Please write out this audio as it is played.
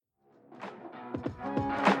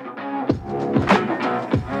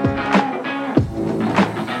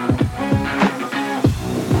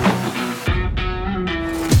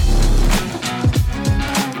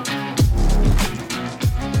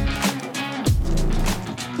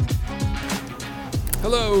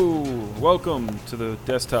Hello, welcome to the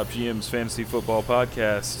Desktop GMs Fantasy Football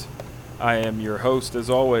Podcast. I am your host, as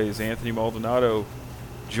always, Anthony Maldonado,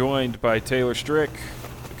 joined by Taylor Strick,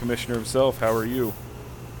 the commissioner himself. How are you?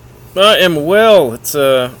 I am well. It's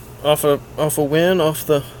off a win, off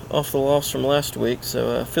the loss from last week,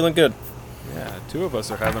 so feeling good. Yeah, two of us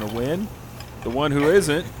are having a win. The one who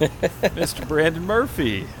isn't, Mr. Brandon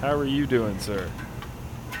Murphy. How are you doing, sir?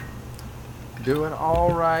 Doing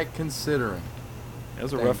all right considering. It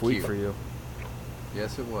was a rough week for you.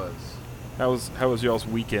 Yes, it was. How was y'all's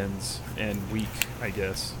weekends and week, I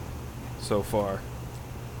guess, so far?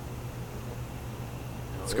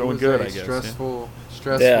 It's going good, I guess. Stressful.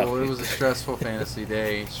 Yeah. It was a stressful fantasy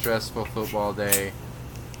day, stressful football day.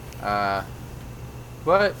 But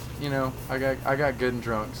I got good and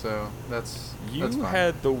drunk, so that's fine.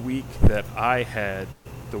 Had the week that I had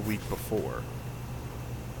the week before,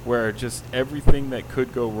 where just everything that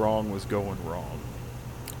could go wrong was going wrong.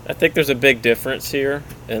 I think there's a big difference here,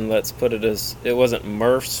 and let's put it as it wasn't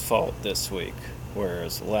Murph's fault this week,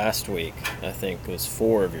 whereas last week I think was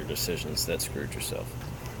 4 of your decisions that screwed yourself.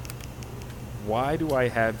 Why do I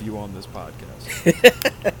have you on this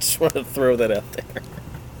podcast? I just want to throw that out there.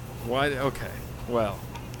 Why? Okay. Well,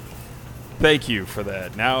 thank you for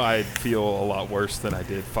that. Now I feel a lot worse than I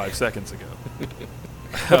did 5 seconds ago.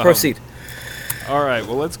 Proceed. All right.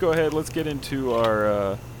 Well, let's go ahead. Let's get into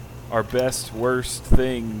our best, worst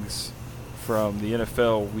things from the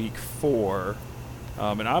NFL Week 4.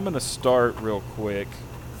 And I'm going to start real quick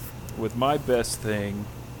with my best thing.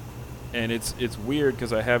 And it's weird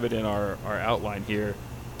because I have it in our outline here.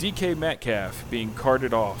 DK Metcalf being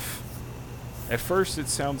carted off. At first, it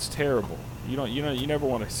sounds terrible. You never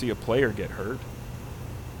want to see a player get hurt.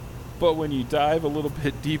 But when you dive a little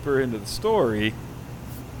bit deeper into the story,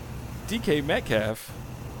 DK Metcalf,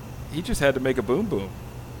 he just had to make a boom boom.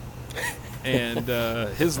 And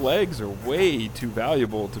his legs are way too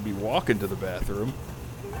valuable to be walking to the bathroom.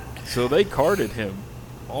 So they carted him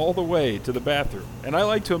all the way to the bathroom. And I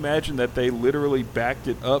like to imagine that they literally backed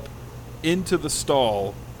it up into the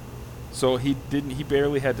stall so he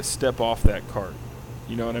barely had to step off that cart.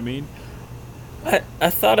 You know what I mean? I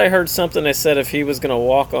thought I heard something that said if he was going to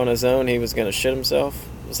walk on his own, he was going to shit himself.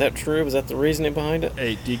 Was that true? Was that the reasoning behind it?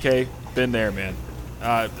 Hey, DK, been there, man.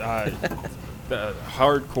 The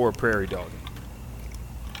hardcore prairie dog.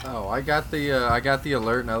 Oh, I got the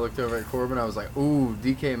alert, and I looked over at Corbin. I was like, "Ooh,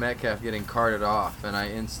 DK Metcalf getting carted off," and I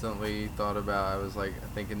instantly thought about. I was like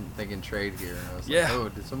thinking trade here. And I was like, "Oh,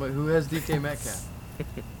 did somebody who has DK Metcalf?"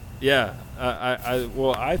 Yeah,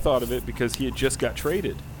 I thought of it because he had just got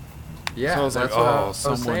traded. Yeah, so I was that's like, what oh, I was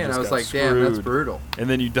someone saying. just I was got like, screwed. "Damn, that's brutal." And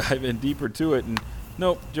then you dive in deeper to it, and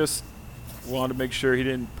nope, just wanted to make sure he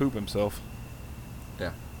didn't poop himself.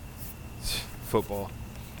 Yeah. Football.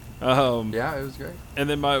 Yeah, it was great. And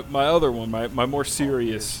then my other one, my more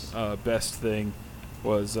serious best thing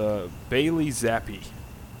was Bailey Zappi,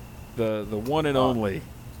 the one and only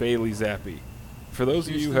Bailey Zappi. For those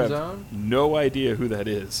of you who have no idea who that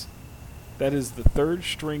is the third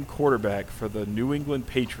string quarterback for the New England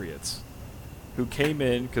Patriots, who came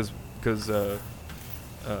in because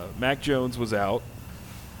Mac Jones was out,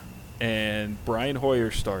 and Brian Hoyer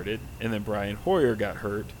started, and then Brian Hoyer got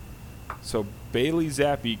hurt. So Bailey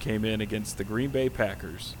Zappi came in against the Green Bay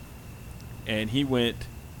Packers, and he went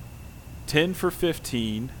 10 for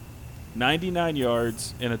 15, 99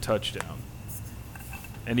 yards, and a touchdown.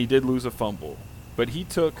 And he did lose a fumble. But he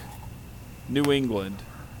took New England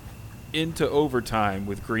into overtime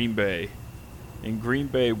with Green Bay, and Green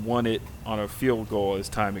Bay won it on a field goal as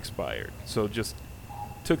time expired. So just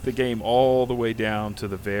took the game all the way down to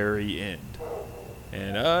the very end.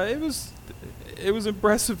 And it was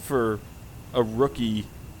impressive for a rookie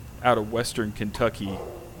out of Western Kentucky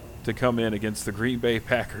to come in against the Green Bay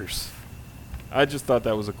Packers. I just thought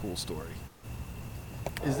that was a cool story.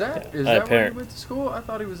 Is that where he went to school? I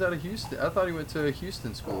thought he was out of Houston. I thought he went to a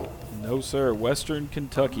Houston school. No, sir. Western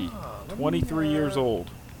Kentucky. 23 years old.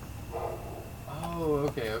 Oh,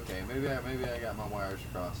 okay. Maybe I got my wires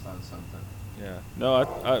crossed on something. Yeah. No, I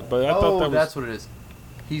thought that was... that's what it is.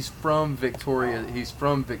 He's from Victoria.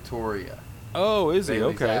 Oh, is he?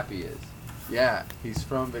 Bailey Okay. Zappi is. Yeah, he's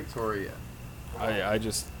from Victoria.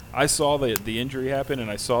 I saw the injury happen,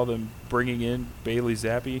 and I saw them bringing in Bailey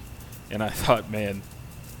Zappi, and I thought, man,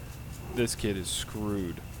 this kid is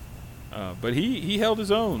screwed. But he held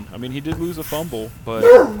his own. I mean, he did lose a fumble, but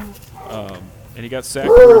and he got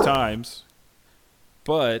sacked 3 times.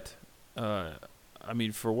 But I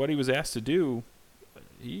mean, for what he was asked to do,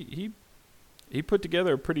 he put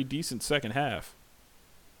together a pretty decent second half.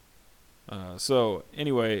 So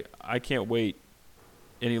anyway, I can't wait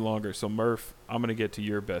any longer. So Murph, I'm going to get to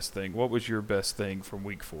your best thing. What was your best thing from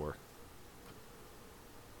week 4?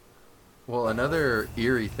 Well, another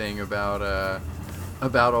eerie thing about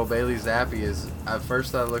old Bailey Zappi is at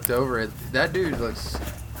first I looked over it. That dude looks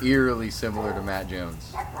eerily similar to Mac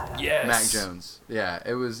Jones. Yes. Mac Jones. Yeah,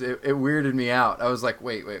 it weirded me out. I was like,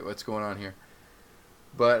 wait, what's going on here?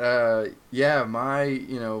 But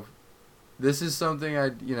this is something I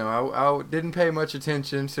didn't pay much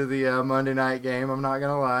attention to the Monday night game. I'm not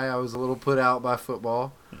gonna lie, I was a little put out by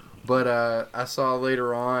football, but I saw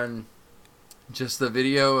later on just the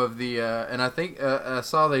video of the and I think I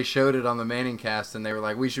saw they showed it on the Manning cast, and they were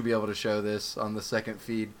like, we should be able to show this on the second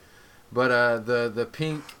feed. But the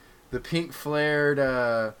pink flared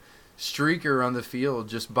streaker on the field,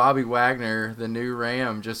 just Bobby Wagner, the new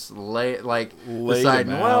Ram, just deciding,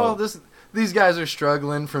 well, these guys are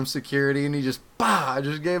struggling from security, and he just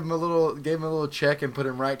gave him a little check and put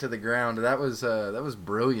him right to the ground. That was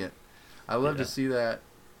brilliant. I love to see that.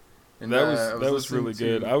 And that was really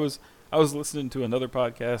good. I was listening to another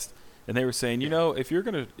podcast, and they were saying, if you're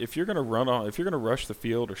gonna rush the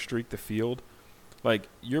field or streak the field, like,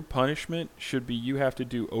 your punishment should be you have to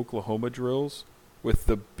do Oklahoma drills with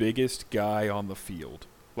the biggest guy on the field.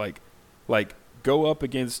 Like go up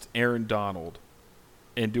against Aaron Donald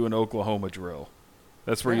and do an Oklahoma drill.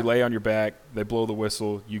 That's where you lay on your back, they blow the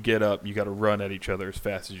whistle, you get up, you got to run at each other as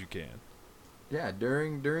fast as you can. Yeah,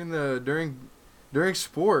 during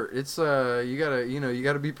sport, it's you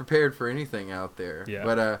gotta be prepared for anything out there. Yeah.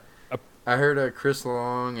 But I heard Chris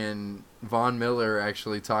Long and Von Miller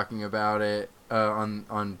actually talking about it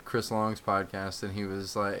on Chris Long's podcast, and he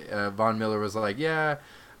was like, Von Miller was like, yeah,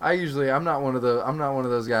 I'm not one of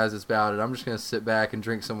those guys that's about it. I'm just gonna sit back and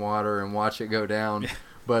drink some water and watch it go down.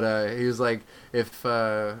 But he was like, if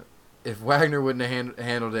Wagner wouldn't have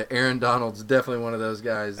handled it, Aaron Donald's definitely one of those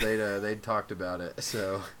guys. They'd talked about it.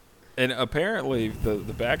 So. And apparently the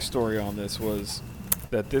backstory on this was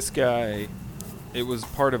that this guy, it was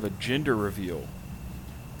part of a gender reveal.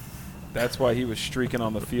 That's why he was streaking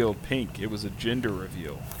on the field pink. It was a gender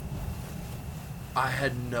reveal. I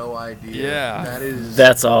had no idea. Yeah.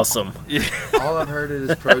 That's awesome. Yeah. All I've heard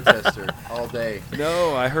is protester all day.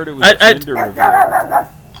 No, I heard it was a gender reveal.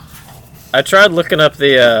 I tried looking up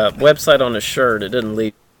the website on his shirt. It didn't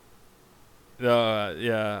lead.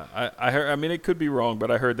 Yeah. I heard. I mean, it could be wrong,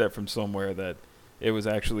 but I heard that from somewhere that it was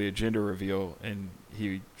actually a gender reveal, and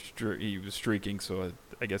he was streaking, so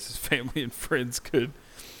I guess his family and friends could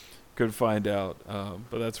find out.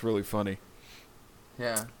 But that's really funny.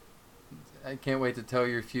 Yeah. I can't wait to tell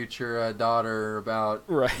your future daughter about.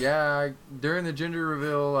 Right. Yeah, during the gender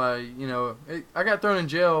reveal, I got thrown in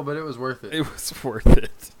jail, but it was worth it. It was worth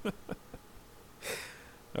it.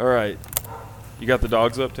 All right, you got the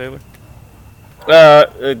dogs up, Taylor?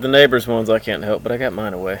 The neighbors' ones I can't help, but I got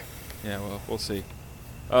mine away. Yeah, well, we'll see.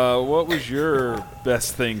 What was your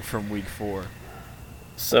best thing from week 4?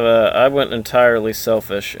 So I went entirely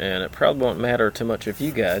selfish, and it probably won't matter too much of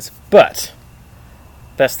you guys, but.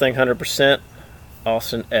 Best thing, 100%,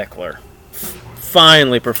 Austin Eckler.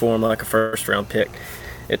 Finally performed like a first-round pick.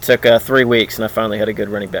 It took 3 weeks, and I finally had a good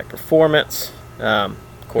running back performance. Of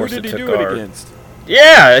course, Who did he do it against?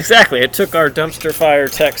 Yeah, exactly. It took our dumpster fire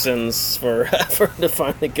Texans for to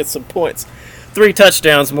finally get some points. 3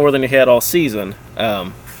 touchdowns, more than he had all season.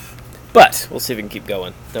 But we'll see if we can keep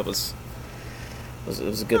going. It was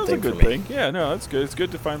a good thing for me. Yeah, no, that's good. It's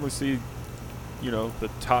good to finally see, the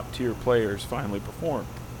top-tier players finally perform.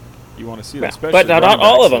 You want to see that, especially but not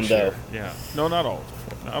all of them, though. Yeah. No, not all of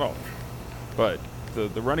them. Not all of them. But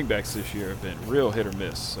the running backs this year have been real hit or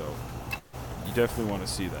miss, so you definitely want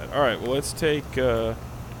to see that. All right, well, let's take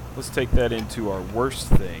that into our worst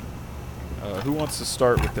thing. Who wants to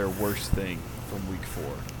start with their worst thing from week 4?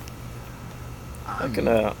 I'm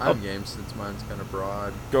game since mine's kind of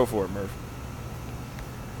broad. Go for it, Murph.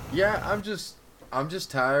 Yeah, I'm just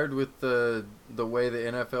tired with the way the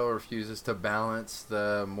NFL refuses to balance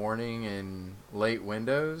the morning and late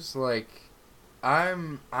windows. Like,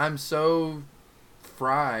 I'm so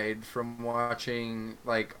fried from watching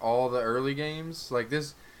like all the early games like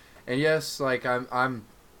this, and yes, like I'm.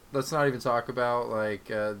 Let's not even talk about like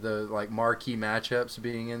the like marquee matchups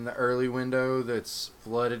being in the early window that's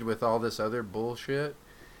flooded with all this other bullshit.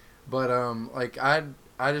 But like I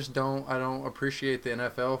don't appreciate the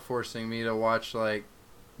NFL forcing me to watch like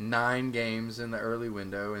 9 games in the early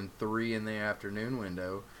window and 3 in the afternoon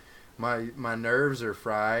window. My nerves are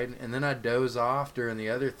fried, and then I doze off during the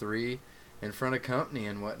other 3 in front of company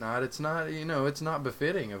and whatnot. It's not it's not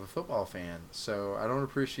befitting of a football fan. So I don't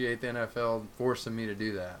appreciate the NFL forcing me to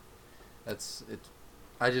do that.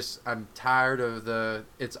 I'm tired of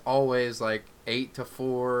it's always like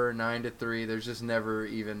 8-4, 9-3. There's just never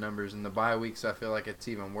even numbers. In the bye weeks, I feel like it's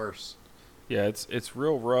even worse. Yeah, it's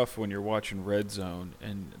real rough when you're watching Red Zone,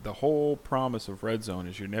 and the whole promise of Red Zone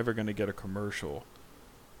is you're never going to get a commercial.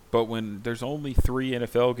 But when there's only 3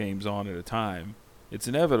 NFL games on at a time, it's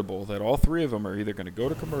inevitable that all 3 of them are either going to go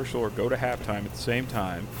to commercial or go to halftime at the same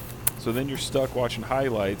time. So then you're stuck watching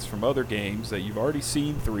highlights from other games that you've already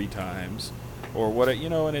seen 3 times, or what,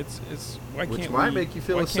 and it's why Which can't might we, make you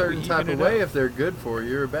feel why a can't certain we type even of it way up? if they're good for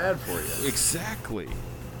you or bad for you. Exactly.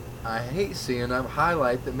 I hate seeing a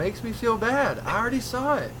highlight that makes me feel bad. I already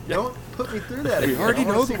saw it. Yeah. Don't put me through that We again. already I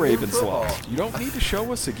wanna know see the good Ravens football. lost. You don't need to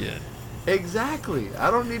show us again. Exactly.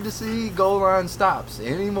 I don't need to see goal line stops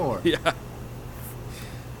anymore. Yeah.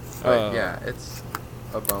 But yeah, it's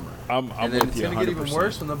a bummer. I'm And then with it's you going to get even 100%.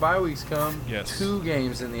 worse when the bye weeks come. Yes. 2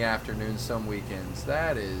 games in the afternoon some weekends.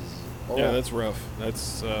 That is... Oh. Yeah, that's rough.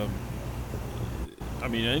 That's, I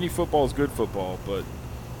mean, any football is good football, but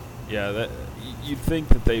yeah, you'd think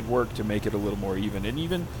that they'd work to make it a little more even. And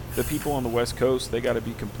even the people on the West Coast, they got to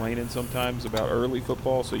be complaining sometimes about early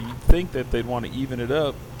football, so you'd think that they'd want to even it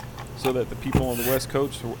up so that the people on the West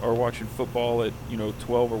Coast are watching football at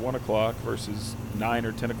 12 or 1 o'clock versus 9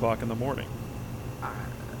 or 10 o'clock in the morning.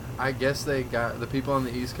 I guess the people on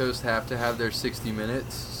the East Coast have to have their 60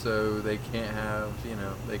 minutes, so they can't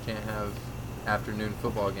have afternoon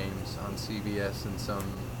football games on CBS in some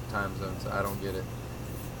time zones. I don't get it.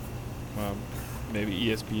 Maybe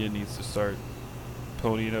ESPN needs to start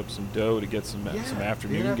ponying up some dough to get some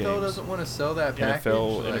afternoon the NFL games. doesn't want to sell that package.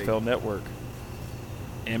 NFL Network.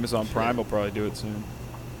 Amazon Prime will probably do it soon.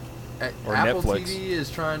 Or Apple Netflix. TV is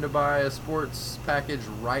trying to buy a sports package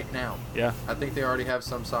right now. Yeah. I think they already have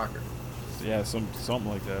some soccer. Yeah, something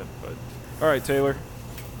like that. But all right, Taylor,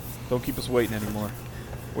 don't keep us waiting anymore.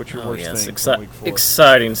 What's your worst thing from week 4?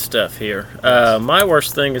 Exciting stuff here. Yes. My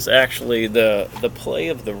worst thing is actually the play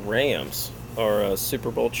of the Rams, our Super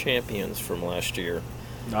Bowl champions from last year.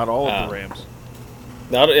 Not all of the Rams.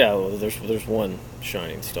 There's one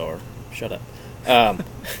shining star. Shut up.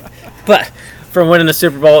 But from winning the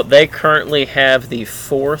Super Bowl, they currently have the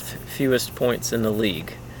 4th fewest points in the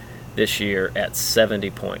league this year at 70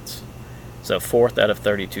 points. So 4th out of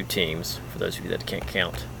 32 teams, for those of you that can't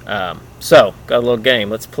count. So, got a little game.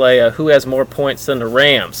 Let's play who has more points than the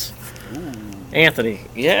Rams. Ooh. Anthony,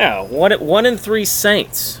 yeah, 1-3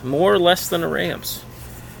 Saints, more or less than the Rams.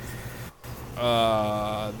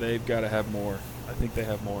 They've got to have more. I think they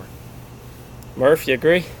have more. Murph, you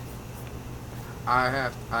agree? I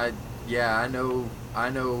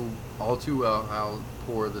know all too well how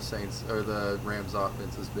poor the Saints or the Rams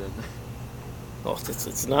offense has been. Well,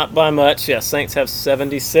 it's not by much. Yeah, Saints have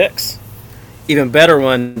 76. Even better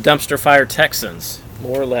one, dumpster fire Texans,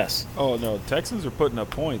 more or less. Oh, no, Texans are putting up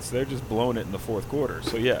points. They're just blowing it in the 4th quarter.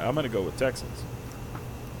 So, yeah, I'm going to go with Texans.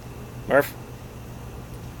 Murph?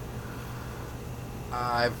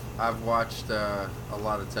 I've watched a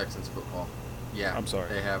lot of Texans football. Yeah, I'm sorry.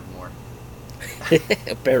 They have more.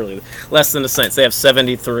 Barely. Less than the Saints. They have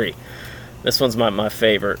 73. This one's my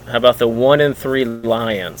favorite. How about the 1-3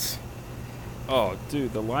 Lions? Oh,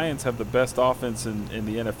 dude, the Lions have the best offense in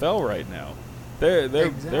the NFL right now.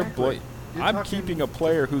 I'm keeping a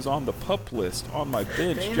player who's on the PUP list on my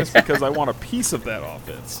bench just because I want a piece of that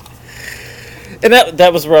offense. And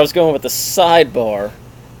that was where I was going with the sidebar.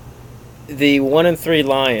 The 1-3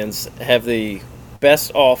 Lions have the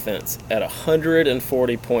best offense at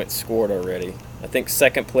 140 points scored already. I think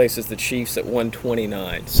second place is the Chiefs at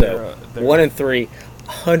 129. So 1-3,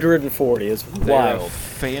 140 is wild. They're a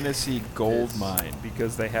fantasy gold mine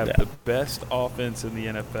because they have the best offense in the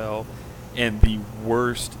NFL and the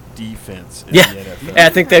worst defense in the NFL. I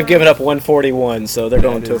think they've given up 141, so they're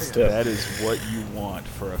going toe-to-toe. That is what you want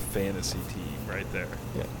for a fantasy team right there.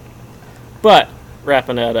 Yeah. But,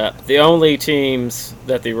 wrapping that up, the only teams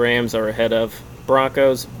that the Rams are ahead of,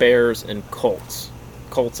 Broncos, Bears, and Colts.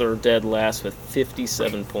 Colts are dead last with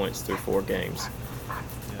 57 points through 4 games. Yeah.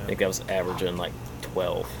 I think that was averaging like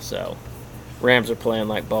 12. So, Rams are playing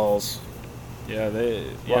like balls.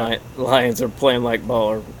 Yeah, Lions are playing like ball,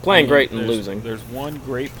 or playing great and losing. There's one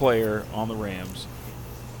great player on the Rams,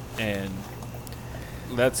 and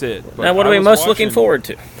that's it. But now, what are we most looking forward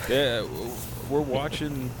to? Yeah,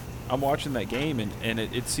 I'm watching that game, and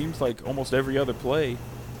it seems like almost every other play,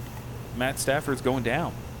 Matt Stafford's going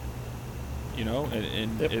down.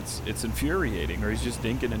 And it's infuriating, or he's just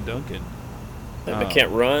dinking and dunking. They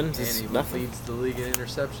can't run. And he leads the league in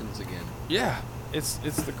interceptions again. Yeah, it's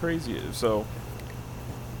the craziest. So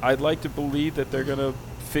I'd like to believe that they're gonna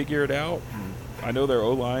figure it out. I know their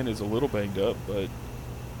O-line is a little banged up, but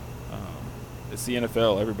it's the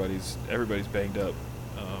NFL. Everybody's banged up.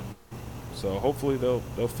 So hopefully they'll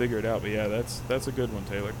figure it out. But yeah, that's a good one,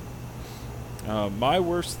 Taylor. My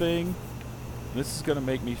worst thing. This is gonna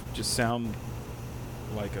make me just sound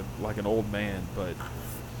like an old man, but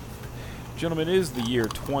gentlemen, it is the year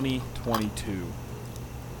 2022.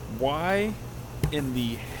 Why in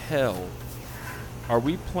the hell are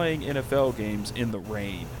we playing NFL games in the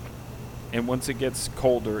rain, and once it gets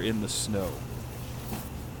colder, in the snow?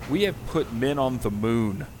 We have put men on the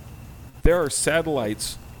moon. There are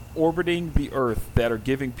satellites orbiting the Earth that are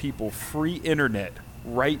giving people free internet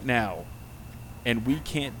right now, and we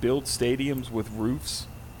can't build stadiums with roofs?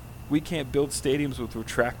 We can't build stadiums with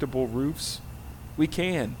retractable roofs? We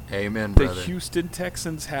can. Amen, the brother. Houston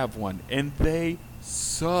Texans have one, and they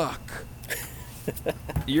suck.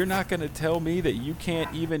 You're not going to tell me that you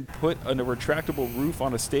can't even put a retractable roof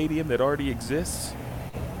on a stadium that already exists?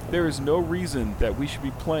 There is no reason that we should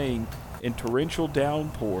be playing in torrential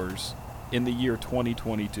downpours in the year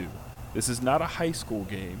 2022. This is not a high school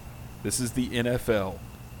game. This is the NFL,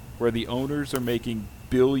 where the owners are making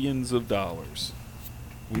billions of dollars.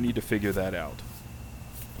 We need to figure that out.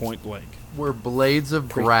 Point blank. Where blades of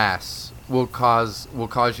grass will cause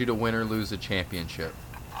you to win or lose a championship.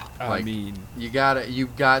 I mean, you've got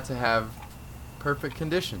to have perfect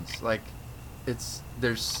conditions. Like,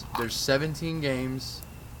 there's 17 games.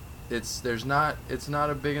 It's not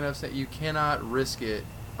a big enough set. You cannot risk it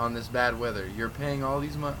on this bad weather. You're paying all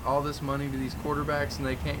this money to these quarterbacks, and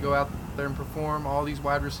they can't go out there and perform. All these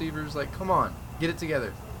wide receivers, like, come on, get it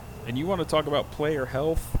together. And you want to talk about player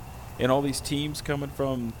health and all these teams coming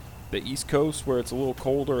from the East Coast where it's a little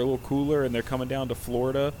colder, a little cooler, and they're coming down to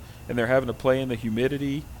Florida and they're having to play in the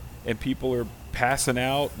humidity, and people are passing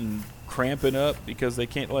out and cramping up because they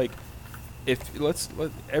can't, like, let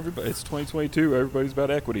everybody, it's 2022, everybody's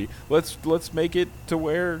about equity. Let's make it to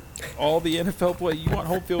where all the NFL play. You want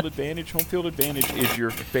home field advantage? Home field advantage is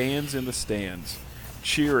your fans in the stands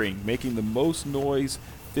cheering, making the most noise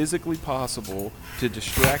physically possible to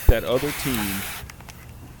distract that other team.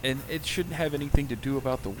 And it shouldn't have anything to do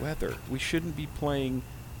about the weather. We shouldn't be putting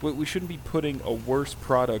a worse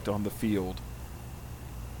product on the field.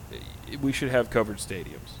 We should have covered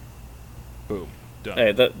stadiums. Boom. Done.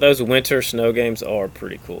 Hey, those winter snow games are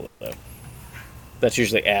pretty cool, though. That's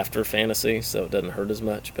usually after fantasy, so it doesn't hurt as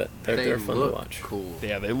much, but they're fun to watch. Cool.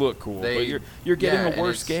 Yeah, they look cool. But you're getting a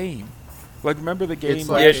worse game. Like, remember the game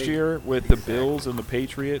like last year with the Bills and the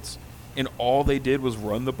Patriots, and all they did was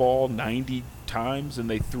run the ball 90 times, and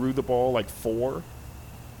they threw the ball like 4?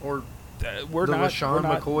 Or we're the not LaShawn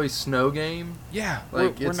McCoy snow game. Yeah,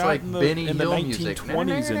 like we're it's not like in the, Benny in the Hill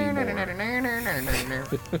 1920s anymore.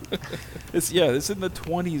 It's in the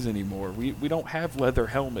 20s anymore. We don't have leather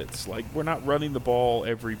helmets. Like, we're not running the ball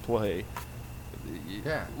every play.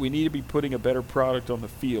 Yeah. We need to be putting a better product on the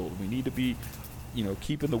field. We need to be,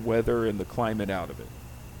 keeping the weather and the climate out of it.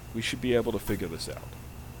 We should be able to figure this out.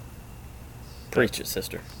 Preach it,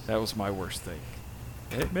 sister. That was my worst thing.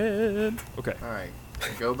 Amen. Okay. All right.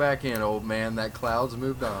 Go back in, old man. That cloud's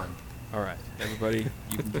moved on. All right, everybody,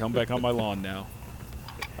 you can come back on my lawn now.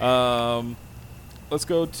 Let's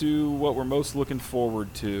go to what we're most looking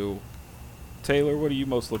forward to. Taylor, what are you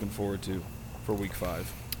most looking forward to for Week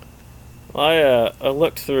 5? I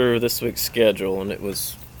looked through this week's schedule, and it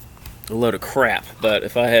was a load of crap. But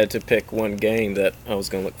if I had to pick one game that I was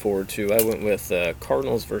going to look forward to, I went with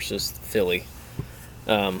Cardinals versus Philly.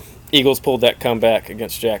 Eagles pulled that comeback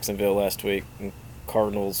against Jacksonville last week. And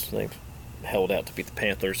Cardinals, they held out to beat the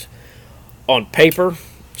Panthers. On paper,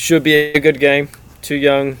 should be a good game. Two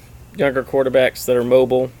younger quarterbacks that are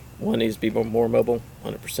mobile. One needs to be more mobile,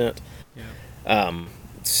 100%. Yeah.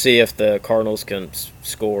 See if the Cardinals can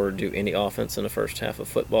score or do any offense in the first half of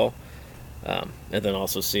football. And then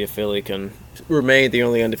also see if Philly can remain the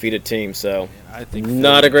only undefeated team. So, I think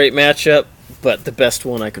not a great matchup, but the best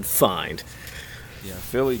one I could find. Yeah,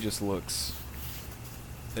 Philly just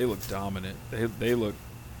they look dominant. They look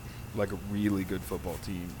like a really good football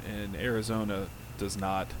team, and Arizona does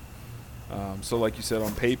not. So like you said,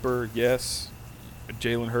 on paper, yes,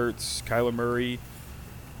 Jalen Hurts, Kyler Murray,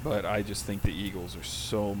 but I just think the Eagles are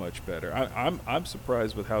so much better. I'm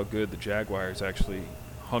surprised with how good the Jaguars actually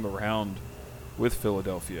hung around with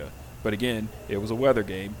Philadelphia. But again, it was a weather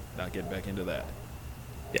game. Not getting back into that.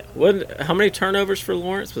 Yeah. How many turnovers for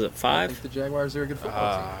Lawrence? Was it 5? I think the Jaguars are a good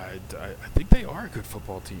football team. I think they are a good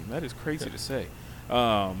football team. That is crazy to say.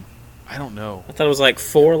 I don't know. I thought it was like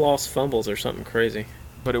 4 lost fumbles or something crazy.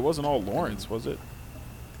 But it wasn't all Lawrence, was it?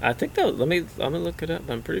 I think that. Let me look it up.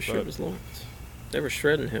 I'm pretty sure it was Lawrence. They were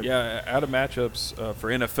shredding him. Yeah, out of matchups for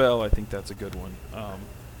NFL, I think that's a good one.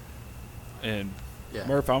 And Yeah.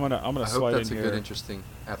 Murph, I'm gonna I slide hope that's in a here. good, interesting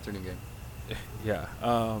afternoon game. Yeah.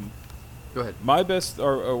 Go ahead. My best,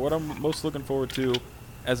 or what I'm most looking forward to,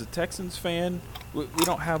 as a Texans fan, we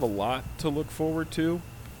don't have a lot to look forward to.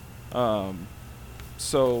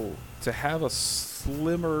 So to have a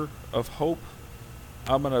slimmer of hope,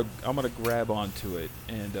 I'm gonna grab onto it.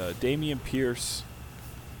 And Dameon Pierce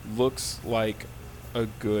looks like a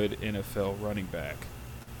good NFL running back.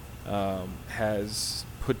 Has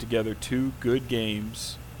put together 2 good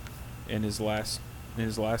games in his last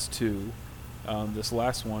 2. This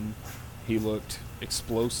last one, he looked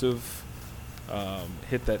explosive.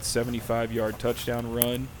 Hit that 75-yard touchdown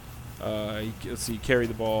run. He carried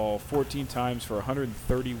the ball 14 times for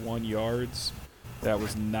 131 yards. That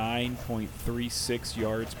was 9.36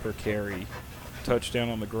 yards per carry. Touchdown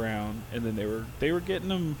on the ground, and then they were getting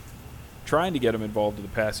him, trying to get him involved in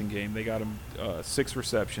the passing game. They got him 6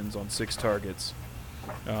 receptions on 6 targets,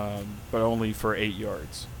 but only for 8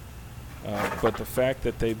 yards. But the fact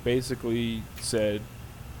that they basically said,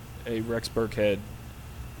 "Hey, Rex Burkhead,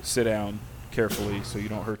 sit down carefully so you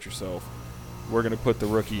don't hurt yourself. We're going to put the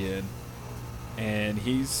rookie in," and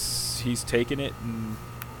he's taken it, and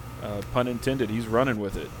pun intended, he's running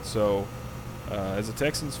with it. So as a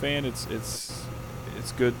Texans fan, it's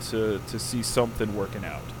good to see something working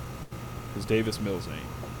out, because Davis Mills ain't.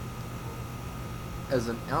 As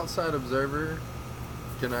an outside observer,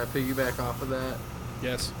 can I piggyback off of that?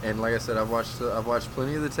 Yes. And like I said, I've watched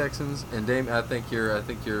plenty of the Texans, and I think you're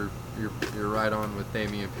right on with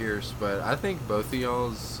Dameon Pierce, but I think both of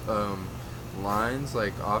y'all's lines,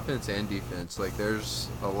 like offense and defense, like there's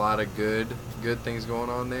a lot of good things going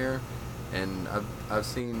on there, and I've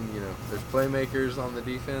seen, there's playmakers on the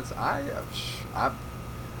defense.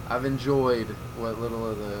 I've enjoyed what little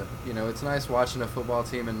of the, it's nice watching a football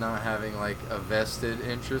team and not having like a vested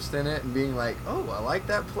interest in it and being like, oh, I like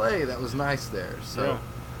that play, that was nice there. So yeah.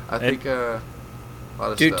 I think a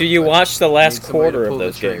lot of stuff. Do you watch the last quarter of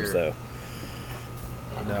those games though?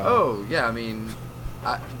 No. Oh yeah, I mean,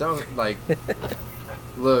 I don't like.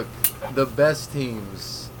 Look, the best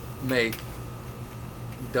teams make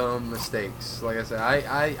dumb mistakes. Like I said,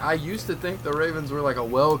 I used to think the Ravens were like a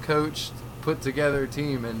well-coached, put-together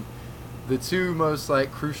team, and the 2 most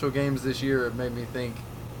like crucial games this year have made me think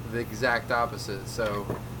the exact opposite. So,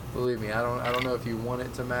 believe me, I don't know if you want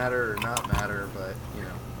it to matter or not matter, but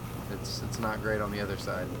it's not great on the other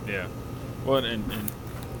side. Yeah. Well, and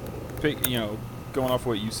going off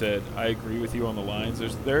what you said, I agree with you on the lines.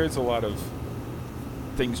 There is a lot of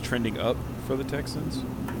things trending up for the Texans.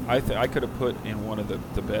 I could have put in one of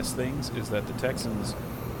the best things is that the Texans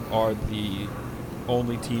are the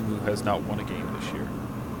only team who has not won a game this year.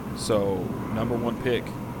 So number 1 pick,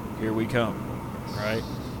 here we come, right?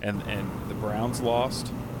 And the Browns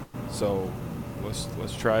lost, so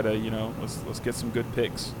let's try to let's get some good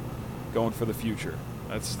picks going for the future.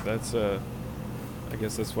 That's I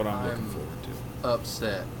guess that's what I'm looking forward to.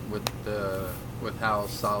 Upset with how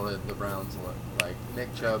solid the Browns look. Like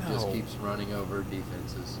Nick Chubb just keeps running over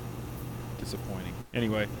defenses. Disappointing.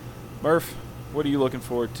 Anyway, Murph, what are you looking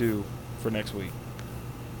forward to for next week?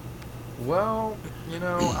 Well,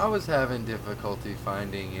 I was having difficulty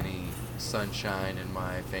finding any sunshine in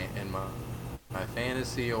my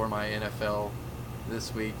fantasy or my NFL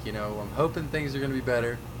this week. I'm hoping things are going to be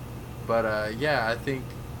better. But I think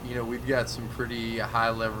we've got some pretty high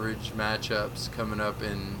leverage matchups coming up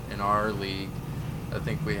in our league. I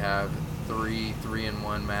think we have 3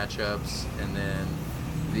 3-1 matchups, and then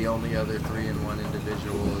the only other 3-1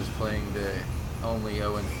 individual is playing the only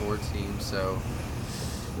 0-4 team. So,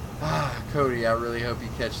 Cody, I really hope you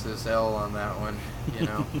catch this L on that one.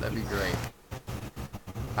 That'd be great.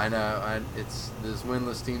 I know these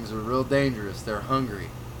winless teams are real dangerous. They're hungry.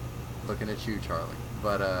 Looking at you, Charlie.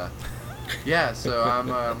 But yeah, so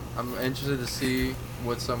I'm interested to see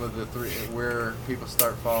what some of where people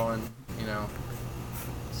start falling.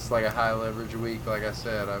 It's like a high leverage week. Like I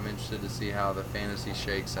said, I'm interested to see how the fantasy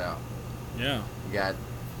shakes out. Yeah. You got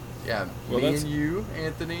me and you,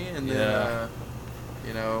 Anthony, and then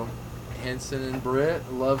Henson and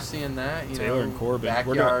Britt. Love seeing that. Taylor and Corbin.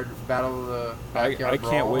 Backyard battle of the backyard. I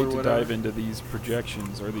can't wait to whatever. dive into these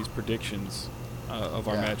projections or these predictions of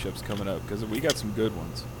our matchups coming up, because we got some good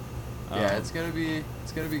ones. Yeah, it's gonna be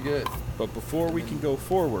good. But before we can go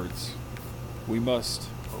forwards, we must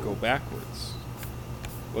go backwards.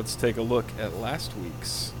 Let's take a look at last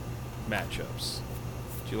week's matchups.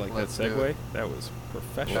 Did you like that segue? That was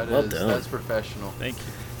professional. Well done. That's professional. Thank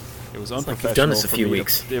you. It was It's like unprofessional. you've done this a few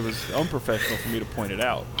weeks. It was unprofessional for me to point it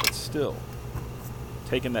out, but still,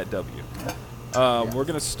 taking that W. We're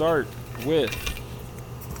gonna start with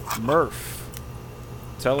Murph.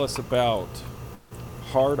 Tell us about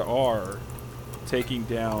Hard R taking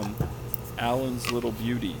down Allen's Little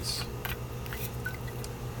Beauties.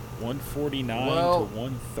 149 to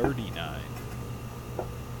 139.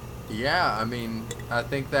 Yeah, I mean, I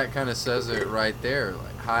think that kind of says it right there.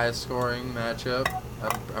 Like, highest scoring matchup,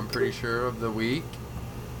 I'm pretty sure, of the week.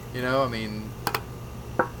 You know, I mean,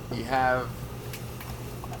 you have,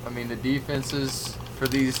 the defenses for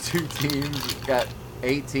these two teams got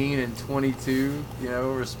 18 and 22,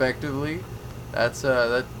 respectively. That's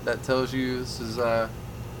that tells you this is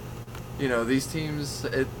these teams.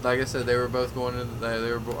 Like I said, they were both going into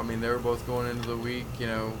they were both going into the week,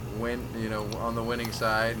 on the winning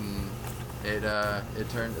side, and it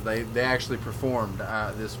turned they actually performed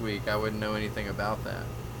this week. I wouldn't know anything about that,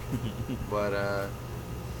 but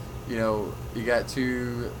you got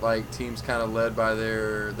two teams kind of led by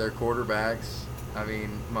their quarterbacks. I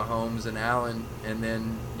mean, Mahomes and Allen, and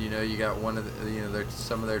then you got one of the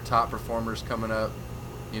some of their top performers coming up,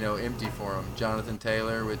 empty for them. Jonathan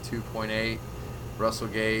Taylor with 2.8, Russell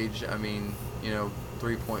Gage,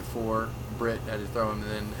 3.4. Britt had to throw him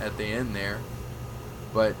in at the end there,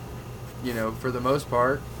 but for the most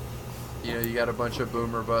part, you got a bunch of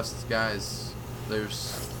boomer bust guys.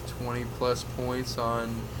 There's 20 plus points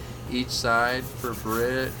on each side for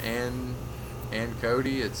Britt and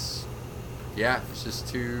Cody. It's just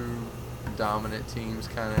two dominant teams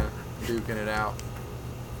kind of duking it out.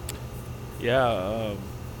 Yeah,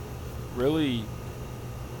 really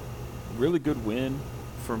good win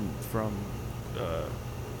from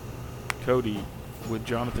Cody, with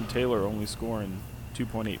Jonathan Taylor only scoring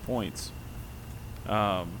 2.8 points.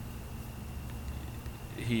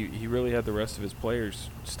 He really had the rest of his players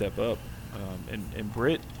step up, and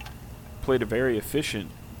Britt played a very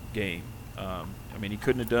efficient game. He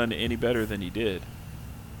couldn't have done any better than he did.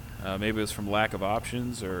 Maybe it was from lack of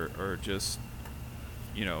options, or just,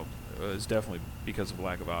 it was definitely because of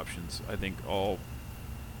lack of options. I think all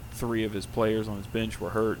three of his players on his bench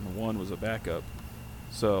were hurt, and one was a backup.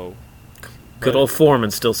 So, good old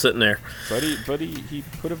Foreman still sitting there. But he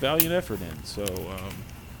put a valiant effort in. So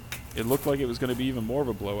it looked like it was going to be even more of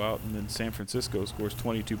a blowout, and then San Francisco scores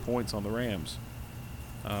 22 points on the Rams.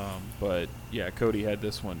 But yeah, Cody had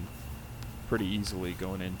this one pretty easily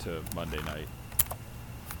going into Monday night.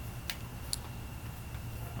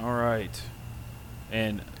 All right,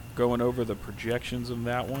 and going over the projections of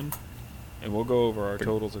that one, and we'll go over our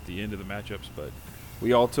totals at the end of the matchups, but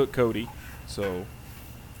we all took Cody, so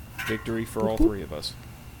victory for all three of us.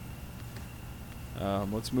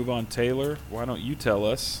 Let's move on. Taylor, why don't you tell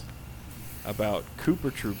us about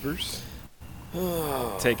Cooper Troopers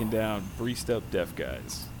taking down breezed up deaf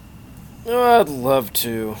guys? Oh, I'd love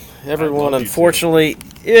to. Everyone, unfortunately,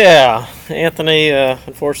 Anthony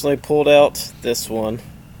unfortunately pulled out this one.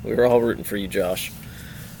 We were all rooting for you, Josh.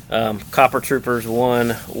 Copper Troopers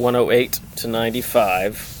won 108 to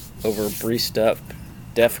 95 over breezed up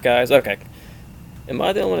deaf guys. Okay. Am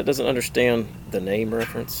I the only one that doesn't understand the name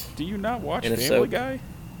reference? Do you not watch Family Guy?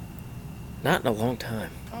 Not in a long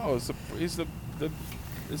time. Oh, he's the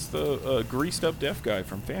greased up deaf guy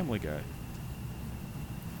from Family Guy.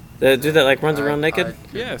 The dude that runs around naked?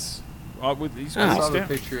 Yes. I saw the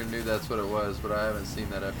picture and knew that's what it was, but I haven't seen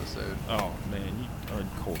that episode. Oh man, you are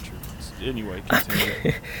uncultured. Anyway,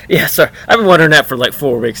 continue. Yeah, sorry. I've been wondering that for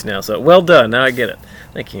 4 weeks now, so well done. Now I get it.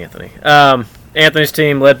 Thank you, Anthony. Anthony's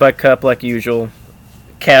team led by Cup like usual.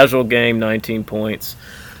 Casual game, 19 points.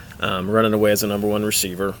 Running away as the number one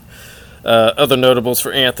receiver. Other notables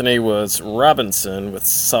for Anthony was Robinson with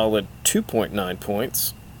solid 2.9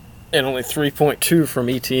 points and only 3.2 from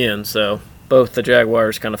ETN, so both the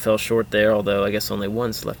Jaguars kind of fell short there, although I guess only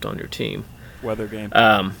one's left on your team. Weather game.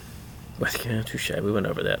 Touche. We went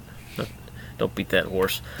over that. Don't beat that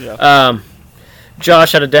horse. Yeah.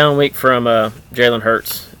 Josh had a down week from Jalen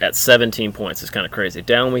Hurts at 17 points. It's kind of crazy.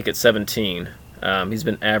 Down week at 17. He's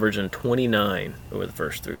been averaging 29 over the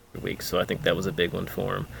first 3 weeks, so I think that was a big one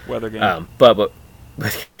for him. Weather game. But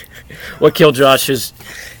what killed Josh is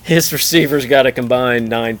his receivers got a combined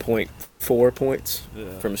 9.4 points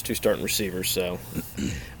from his two starting receivers. So,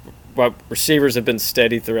 while receivers have been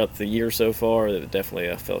steady throughout the year so far, that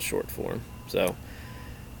definitely fell short for him. So,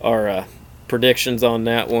 our predictions on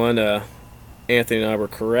that one, Anthony and I were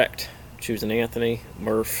correct, choosing Anthony,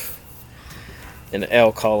 Murph, in the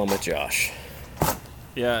L column with Josh.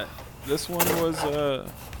 Yeah, this one was.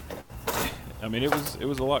 It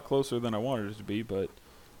was a lot closer than I wanted it to be, but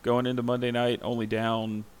going into Monday night, only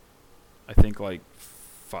down, I think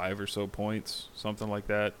 5 or so points, something like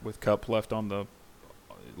that, with Cup left to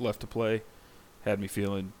play, had me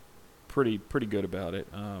feeling pretty good about it.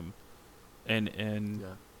 And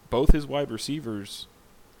both his wide receivers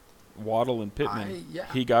Waddle and Pittman,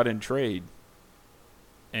 he got in trade,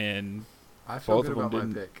 and I feel both good of them about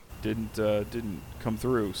my pick. didn't come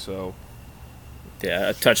through. So Yeah,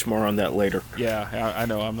 I'll touch more on that later. yeah, I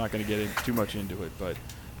know I'm not going to get too much into it, but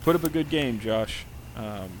put up a good game, Josh.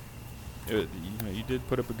 You did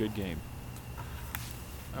put up a good game.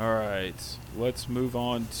 All right, let's move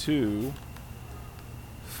on to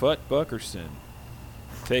Fut Buckerson,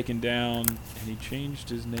 taken down, and he changed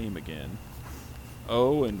his name again.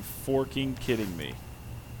 Oh, and forking kidding me.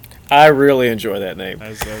 I really enjoy that name.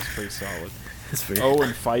 That was pretty solid. That's weird. Oh,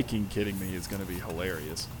 and Viking kidding me is going to be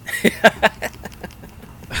hilarious.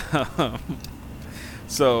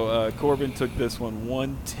 So Corbin took this one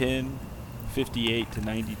 110-58 to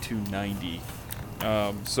 92-90.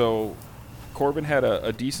 So Corbin had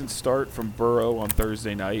a decent start from Burrow on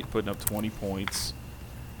Thursday night, putting up 20 points.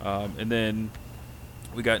 And then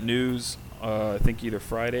we got news, I think it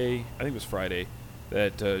was Friday,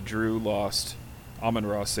 that Drew lost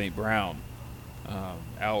Amon-Ra St. Brown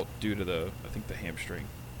out due to the hamstring.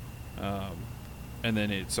 And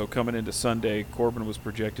then so coming into Sunday, Corbin was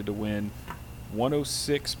projected to win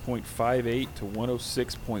 106.58 to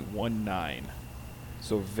 106.19.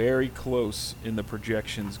 So very close in the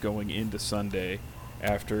projections going into Sunday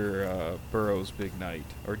after Burrow's big night,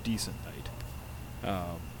 or decent night.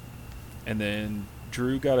 And then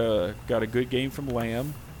Drew got a good game from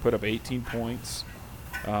Lamb, put up 18 points,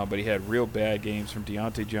 but he had real bad games from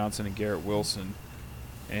Deontay Johnson and Garrett Wilson.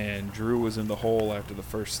 And Drew was in the hole after the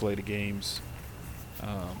first slate of games.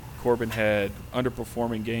 Corbin had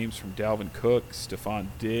underperforming games from Dalvin Cook, Stephon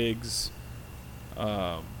Diggs,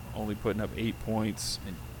 only putting up 8 points,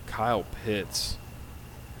 and Kyle Pitts,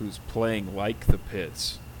 who's playing like the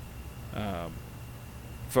Pitts.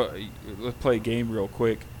 Let's play a game real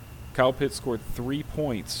quick. Kyle Pitts scored 3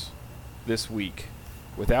 points this week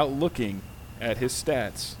without looking at his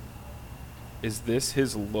stats. Is this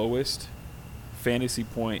his lowest fantasy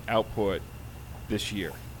point output this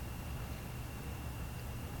year?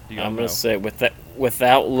 I'm going to say,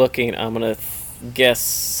 without looking, I'm going to guess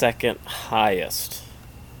second highest.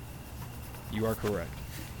 You are correct.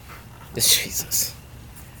 Jesus.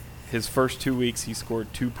 His first 2 weeks, he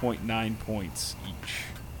scored 2.9 points each.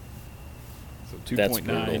 So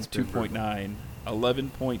 2.9, 2.9,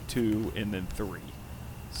 11.2, and then 3.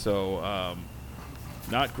 So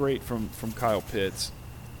not great from Kyle Pitts.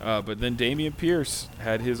 But then Dameon Pierce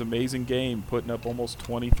had his amazing game, putting up almost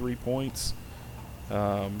 23 points.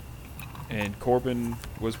 And Corbin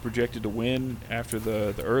was projected to win after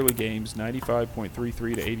the early games,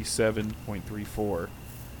 95.33 to 87.34.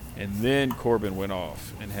 And then Corbin went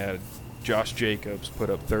off and had Josh Jacobs put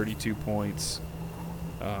up 32 points.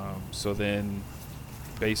 So then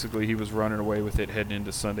basically he was running away with it heading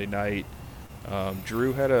into Sunday night.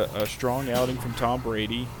 Drew had a strong outing from Tom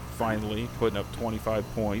Brady, finally, putting up 25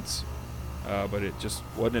 points. But it just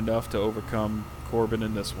wasn't enough to overcome Corbin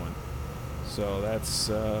in this one. So that's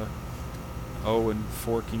and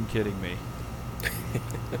forking kidding me.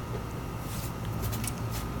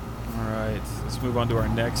 All right, let's move on to our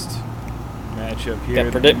next matchup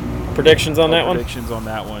here. Got predictions on that one? Predictions on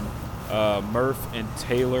that one. Murph and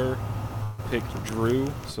Taylor picked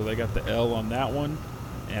Drew, so they got the L on that one.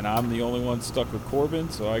 And I'm the only one stuck with Corbin,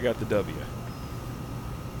 so I got the W.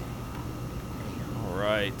 All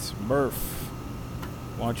right, Murph,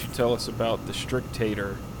 why don't you tell us about the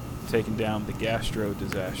Strictator taking down the Gastro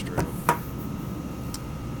Disastro?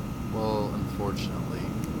 Well, unfortunately,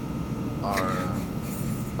 our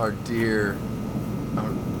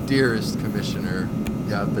dearest commissioner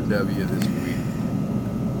got the W this week.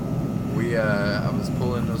 I was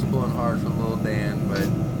pulling hard for little Dan, but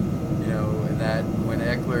when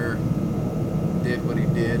Eckler did what he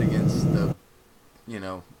did against the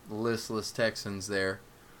listless Texans there,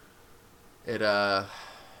 it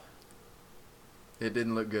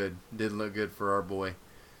didn't look good. Didn't look good for our boy.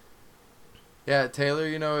 Yeah,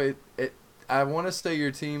 Taylor, I want to say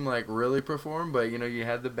your team really performed, but you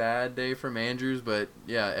had the bad day from Andrews, but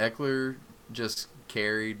yeah, Eckler just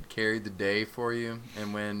carried the day for you.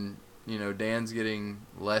 And when Dan's getting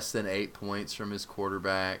less than 8 points from his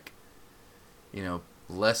quarterback,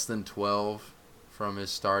 less than 12 from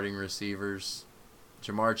his starting receivers,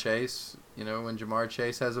 Jamar Chase, when Jamar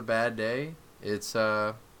Chase has a bad day, it's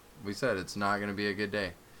we said it's not going to be a good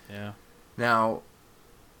day. Yeah. Now,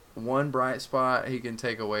 one bright spot he can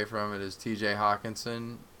take away from it is T.J.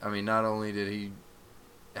 Hawkinson. I mean, not only did he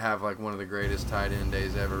have one of the greatest tight end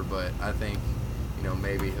days ever, but I think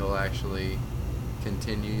maybe he'll actually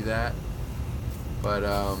continue that. But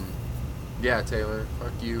yeah, Taylor,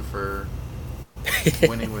 fuck you for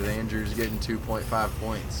winning with Andrews getting 2.5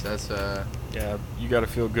 points. That's Yeah, you got to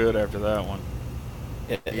feel good after that one.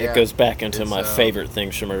 It goes back into my favorite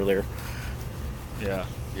things from earlier. Yeah.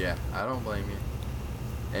 Yeah, I don't blame you.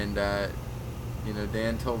 And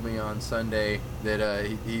Dan told me on Sunday that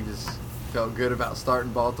he just felt good about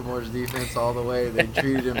starting Baltimore's defense all the way. They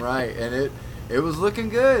treated him right, and it was looking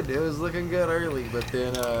good. It was looking good early, but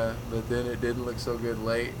then it didn't look so good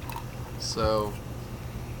late. So,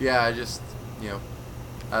 yeah, I just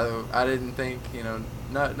I didn't think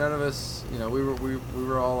none of us we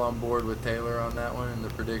were all on board with Taylor on that one and the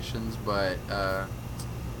predictions, but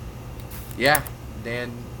yeah.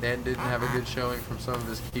 Dan didn't have a good showing from some of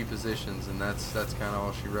his key positions, and that's kind of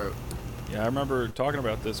all she wrote. Yeah, I remember talking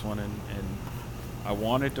about this one, and I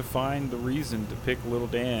wanted to find the reason to pick Little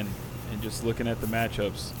Dan, and just looking at the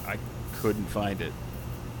matchups, I couldn't find it.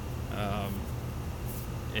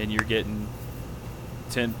 And you're getting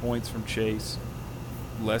 10 points from Chase,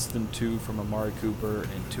 less than 2 from Amari Cooper,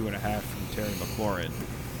 and 2.5 from Terry McLaurin.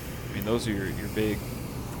 I mean, those are your big,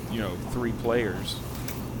 3 players.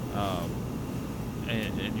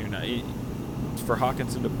 And you're not for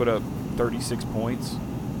Hawkinson to put up 36 points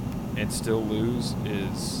and still lose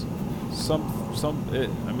is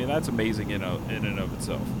that's amazing in and of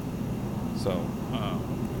itself. So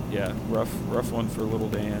yeah, rough one for Little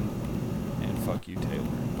Dan, and fuck you, Taylor.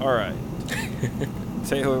 All right,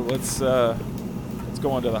 Taylor, let's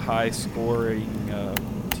go on to the high scoring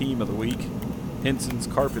team of the week. Henson's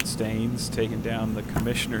Carpet Stains taking down the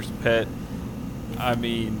Commissioner's Pet. I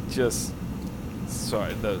mean, just.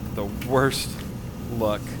 Sorry, the worst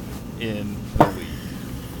luck in the league.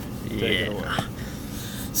 Take it away.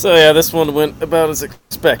 So yeah, this one went about as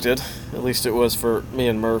expected. At least it was for me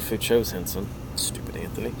and Murph, who chose Henson. Stupid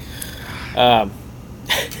Anthony. Never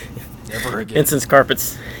again. Henson's Carpet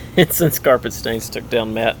Stains took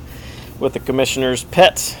down Matt with the Commissioner's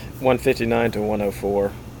Pet, 159 to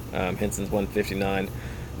 104. Henson's 159,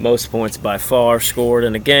 most points by far scored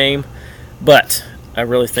in a game, but I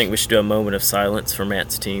really think we should do a moment of silence for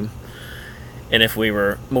Matt's team. And if we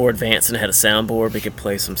were more advanced and had a soundboard, we could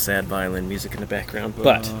play some sad violin music in the background.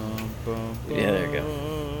 But, yeah, there you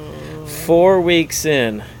go. 4 weeks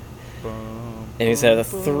in, and he's had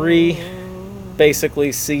 3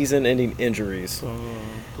 basically season-ending injuries.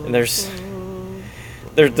 And there's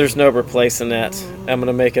no replacing that. I'm going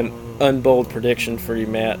to make an unbold prediction for you,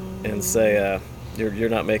 Matt, and say you're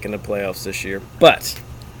not making the playoffs this year. But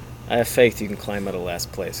I have faith you can climb out of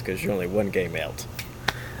last place because you're only 1 game out.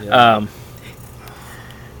 Yeah.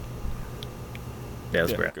 Yeah,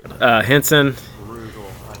 that's great. Henson,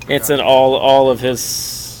 all of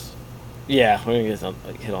his. Yeah, we're gonna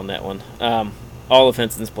hit on that one. All of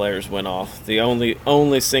Henson's players went off. The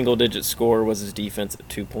only single-digit score was his defense at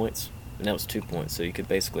 2 points, and that was 2 points. So you could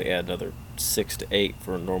basically add another 6 to 8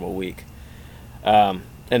 for a normal week. And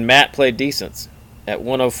Matt played decent. At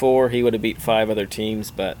 104, he would have beat 5 other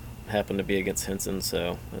teams, but happened to be against Henson,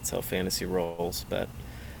 so that's how fantasy rolls. But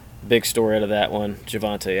big story out of that one: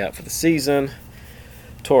 Javonte out for the season,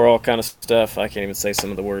 tore all kind of stuff. I can't even say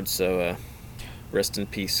some of the words, so rest in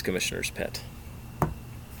peace, Commissioner's Pet.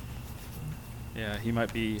 Yeah, he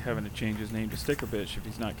might be having to change his name to Sticker Bitch if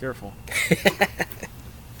he's not careful.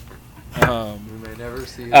 We may never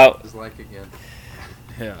see his like again.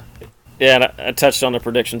 Yeah. Yeah, and I touched on the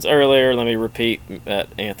predictions earlier. Let me repeat that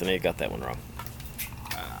Anthony got that one wrong.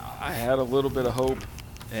 I had a little bit of hope,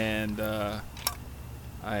 and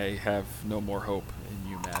I have no more hope in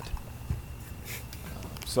you, Matt.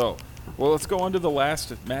 Let's go on to the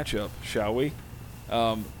last matchup, shall we?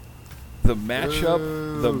 The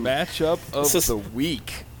matchup of the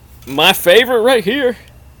week. My favorite right here.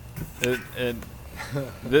 And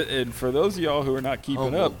for those of y'all who are not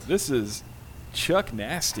keeping up, this is Chuck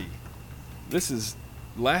Nasty. This is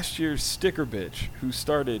last year's Sticker Bitch, who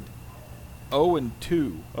started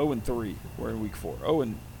 0-2, 0-3. We're in week 4.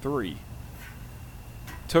 0-3.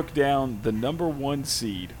 Took down the number 1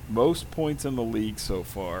 seed, most points in the league so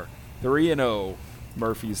far. 3-0,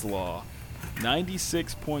 Murphy's Law.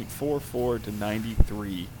 96.44 to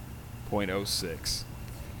 93.06.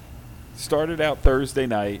 Started out Thursday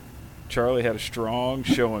night. Charlie had a strong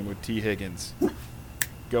showing with T. Higgins,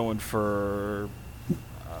 going for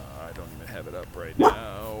I don't even have it up right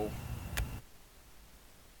now.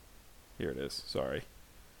 Here it is. Sorry.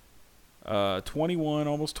 21,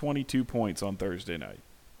 almost 22 points on Thursday night.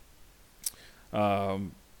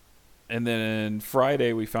 And then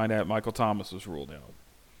Friday we find out Michael Thomas was ruled out.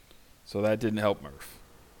 So that didn't help Murph.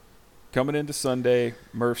 Coming into Sunday,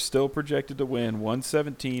 Murph still projected to win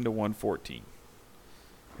 117 to 114.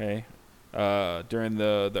 Okay. During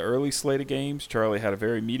the early slate of games, Charlie had a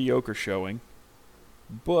very mediocre showing.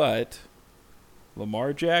 But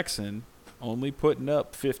Lamar Jackson only putting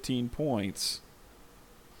up 15 points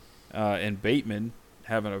and Bateman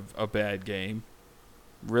having a bad game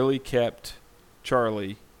really kept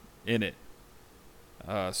Charlie in it.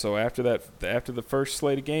 So after the first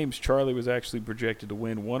slate of games, Charlie was actually projected to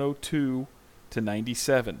win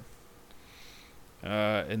 102-97.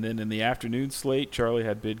 And then in the afternoon slate, Charlie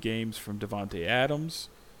had big games from Devontae Adams,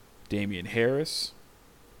 Damian Harris,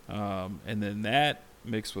 and then that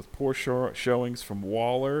mixed with poor showings from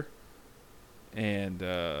Waller and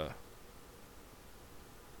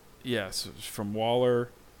from Waller.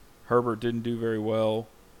 Herbert didn't do very well,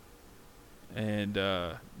 and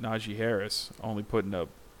Najee Harris only putting up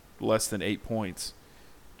less than 8 points.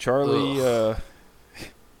 Charlie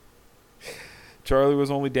was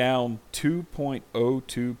only down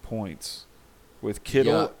 2.02 points with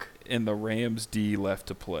Kittle and the Rams D left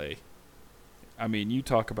to play. I mean, you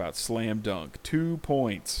talk about slam dunk. 2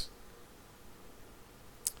 points.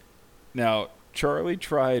 Now, Charlie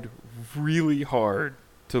tried really hard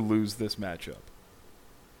to lose this matchup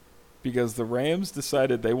because the Rams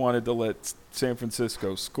decided they wanted to let San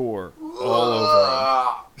Francisco score all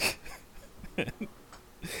over them.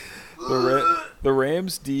 The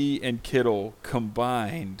Rams D and Kittle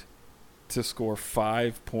combined to score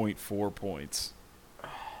 5.4 points.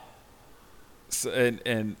 So,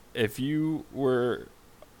 and if you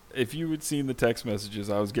had seen the text messages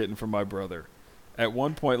I was getting from my brother, at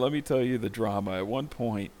one point, let me tell you the drama. At one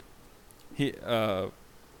point,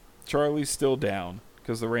 Charlie's still down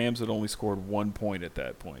because the Rams had only scored 1 point at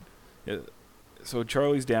that point. So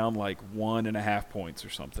Charlie's down like 1.5 points or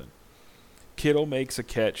something. Kittle makes a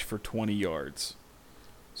catch for 20 yards.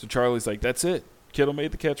 So Charlie's like, that's it. Kittle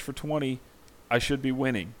made the catch for 20. I should be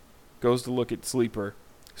winning. Goes to look at Sleeper.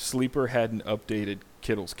 Sleeper hadn't updated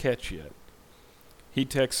Kittle's catch yet. He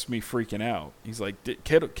texts me freaking out. He's like,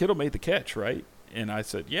 Kittle made the catch, right? And I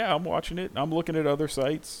said, yeah, I'm watching it. I'm looking at other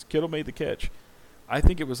sites. Kittle made the catch. I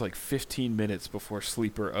think it was like 15 minutes before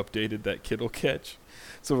Sleeper updated that Kittle catch.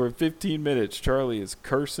 So for 15 minutes, Charlie is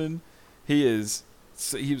cursing.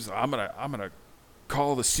 I'm gonna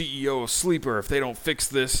call the CEO of Sleeper if they don't fix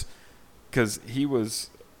this, because he was,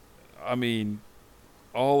 I mean,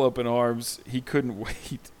 all up in arms. He couldn't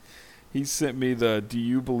wait. He sent me the "Do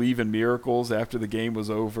you believe in miracles?" after the game was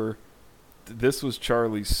over. This was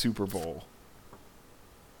Charlie's Super Bowl.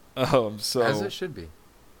 So as it should be.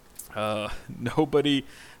 Nobody,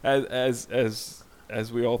 as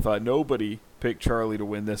we all thought, nobody picked Charlie to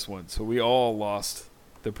win this one. So we all lost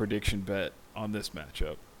the prediction bet on this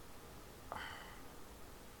matchup.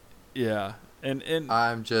 Yeah, and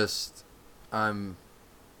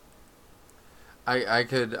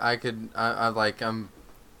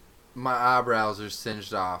my eyebrows are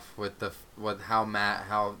singed off with how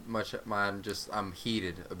much I'm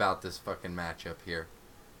heated about this fucking matchup here.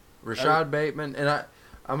 Rashad Bateman, and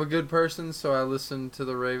I'm a good person, so I listen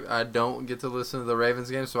to I don't get to listen to the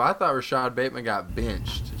Ravens game, so I thought Rashad Bateman got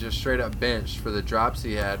benched, just straight up benched for the drops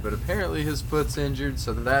he had, but apparently his foot's injured,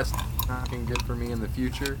 so that's not good for me in the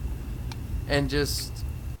future. And just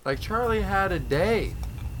like Charlie had a day.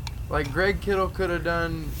 Like Greg Kittle could have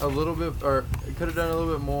done a little bit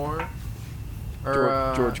more.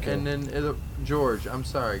 Or George Kittle. And then George. I'm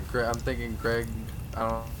sorry, I'm thinking Greg.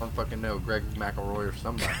 I don't fucking know, Greg McElroy or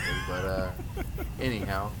somebody. But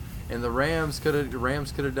anyhow, and the Rams could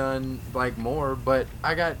have done like more. But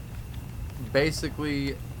I got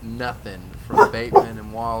basically nothing from Bateman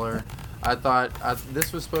and Waller. I thought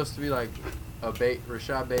this was supposed to be like a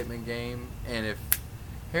Rashad Bateman game, and if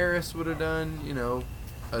Harris would have done,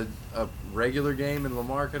 a regular game and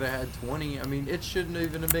Lamar could have had 20. I mean, it shouldn't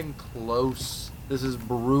even have been close. This is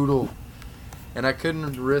brutal. And I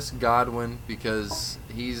couldn't risk Godwin because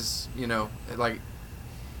he's, yeah,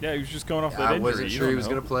 he was just going off that injury. I wasn't sure he was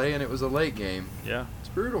going to play, and it was a late game. Yeah. It's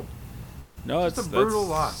brutal. No, it's a brutal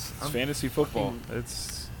loss. It's fantasy football.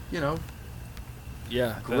 It's, yeah.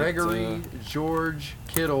 Gregory, George,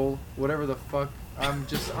 Kittle, whatever the fuck. I'm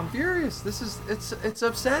furious. It's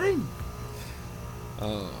upsetting.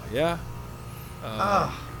 Oh, yeah.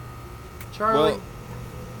 Charlie,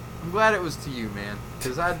 I'm glad it was to you, man.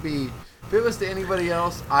 Because if it was to anybody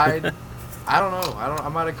else, I don't know. I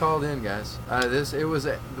might have called in, guys. It was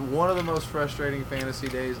one of the most frustrating fantasy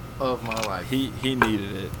days of my life. He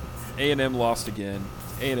needed it. A&M lost again.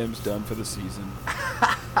 A&M's done for the season.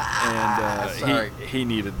 And Sorry. he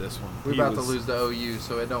needed this one. We're about to lose to OU,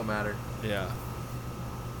 so it don't matter. Yeah.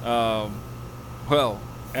 Well,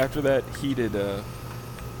 after that heated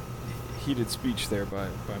speech there by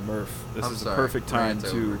Murph, this is the perfect time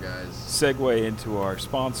to segue into our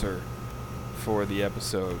sponsor for the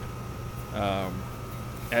episode.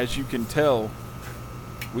 as you can tell,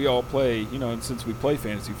 we all play, and since we play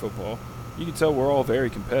fantasy football, you can tell we're all very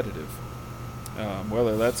competitive.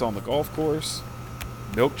 Whether that's on the golf course,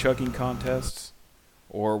 milk chugging contests,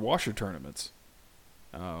 or washer tournaments.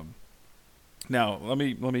 Now, let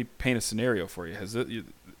me paint a scenario for you. Has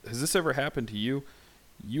this ever happened to you?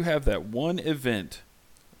 You have that one event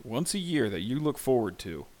once a year that you look forward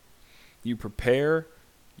to. You prepare,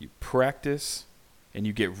 you practice, and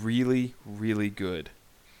you get really, really good.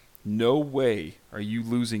 No way are you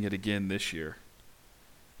losing it again this year.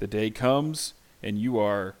 The day comes, and you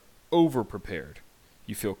are over-prepared.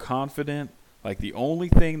 You feel confident, like the only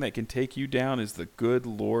thing that can take you down is the good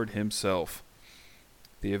Lord himself.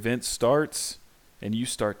 The event starts, and you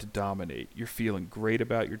start to dominate. You're feeling great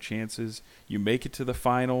about your chances. You make it to the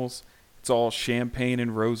finals. It's all champagne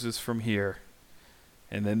and roses from here.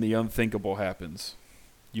 And then the unthinkable happens.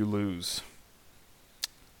 You lose.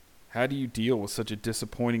 How do you deal with such a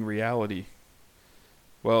disappointing reality?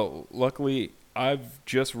 Well, luckily, I've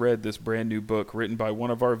just read this brand new book written by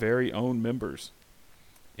one of our very own members,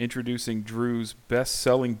 introducing Drew's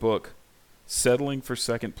best-selling book, Settling for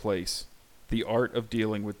Second Place, The Art of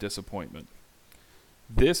Dealing with Disappointment.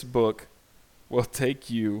 This book will take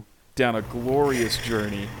you down a glorious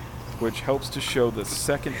journey which helps to show that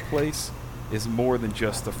second place is more than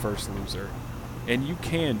just the first loser, and you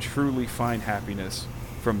can truly find happiness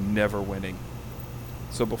from never winning.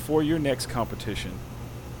 So before your next competition,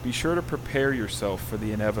 be sure to prepare yourself for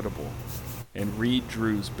the inevitable and read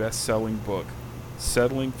Drew's best-selling book,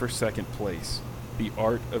 Settling for Second Place, The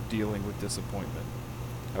Art of Dealing with Disappointment.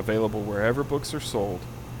 Available wherever books are sold,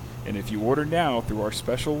 and if you order now through our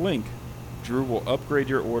special link, Drew will upgrade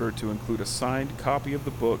your order to include a signed copy of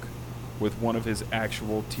the book with one of his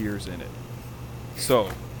actual tears in it.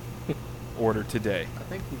 So, order today. I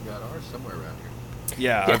think we got ours somewhere around here.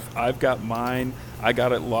 Yeah, I've got mine. I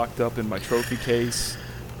got it locked up in my trophy case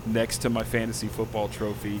next to my fantasy football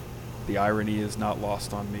trophy. The irony is not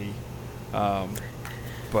lost on me.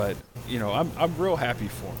 But I'm real happy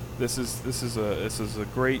for him. This is a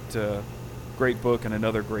great book and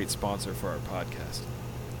another great sponsor for our podcast.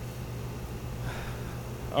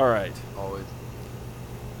 All right. Always.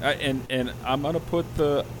 And I'm gonna put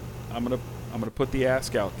the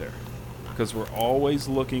ask out there, because we're always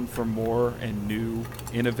looking for more and new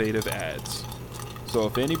innovative ads. So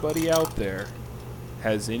if anybody out there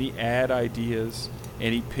has any ad ideas,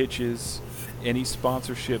 any pitches, any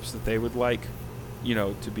sponsorships that they would like,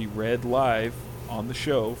 to be read live on the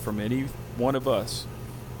show from any one of us,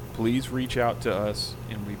 please reach out to us,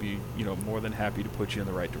 and we'd be, more than happy to put you in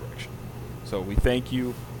the right direction. So we thank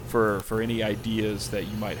you for any ideas that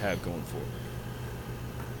you might have going forward.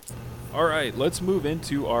 All right, let's move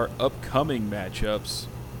into our upcoming matchups,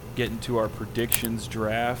 get into our predictions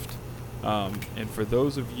draft. And for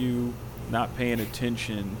those of you not paying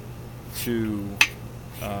attention to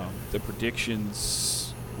the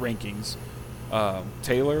predictions rankings,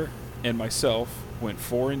 Taylor and myself went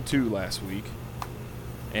 4-2 last week,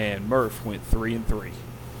 and Murph went 3-3.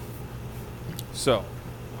 So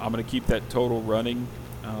I'm going to keep that total running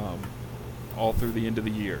all through the end of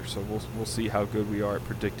the year. So we'll see how good we are at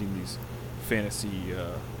predicting these fantasy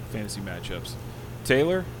matchups.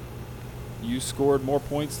 Taylor, you scored more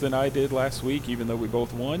points than I did last week, even though we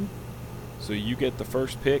both won. So you get the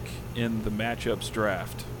first pick in the matchups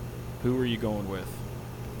draft. Who are you going with?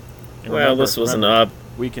 And well, this was an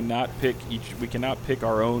we cannot pick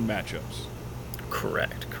our own matchups.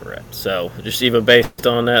 Correct. So, just even based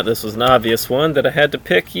on that, this was an obvious one that I had to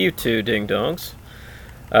pick you two ding-dongs.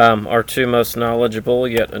 Our two most knowledgeable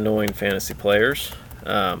yet annoying fantasy players.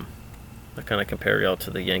 I kind of compare y'all to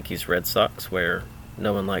the Yankees-Red Sox, where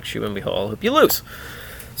no one likes you and we all hope you lose.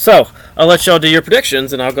 So, I'll let y'all do your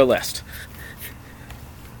predictions, and I'll go last.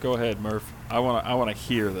 Go ahead, Murph. I wanna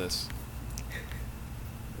hear this.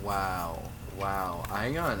 Wow.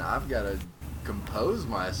 Hang on, I've got to compose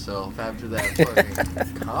myself after that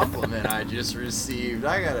fucking compliment I just received.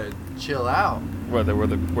 I gotta chill out. Were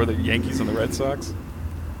the Yankees and the Red Sox?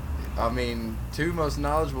 I mean, two most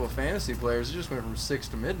knowledgeable fantasy players just went from 6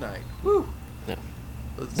 to midnight. Woo! Yeah.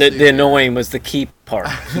 The annoying was the key part.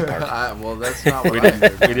 Well, that's not what I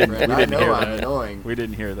heard. We didn't I hear know I'm that. annoying. We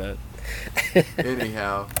didn't hear that.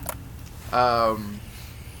 Anyhow,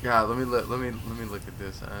 God, let me look at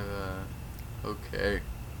this. Okay.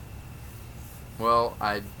 Well,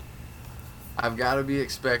 I've got to be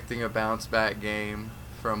expecting a bounce back game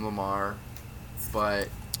from Lamar, but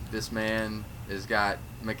this man has got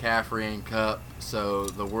McCaffrey and Cup, so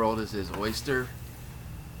the world is his oyster.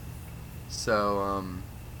 So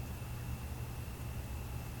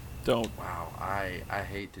Don't. Wow, I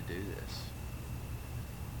hate to do this.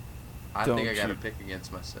 I think I got to pick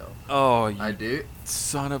against myself. Oh, I do.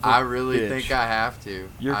 Son of a I really bitch. think I have to.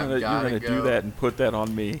 You're gonna do that and put that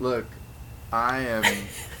on me. Look, I'm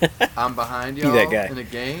behind Be y'all that guy. in a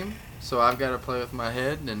game, so I've got to play with my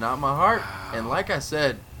head and not my heart. Wow. And like I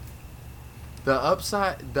said, the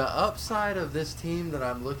upside of this team that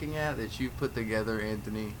I'm looking at that you put together,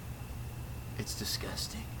 Anthony, it's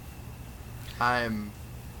disgusting.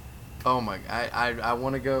 Oh my! I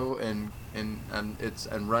want to go and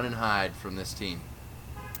run and hide from this team.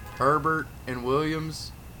 Herbert and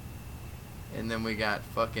Williams, and then we got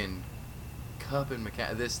fucking Cup and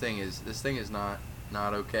McCaffrey. This thing is not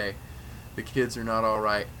okay. The kids are not all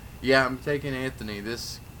right. Yeah, I'm taking Anthony.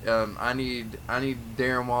 I need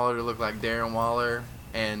Darren Waller to look like Darren Waller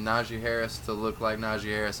and Najee Harris to look like Najee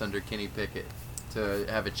Harris under Kenny Pickett to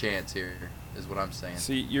have a chance here. Is what I'm saying.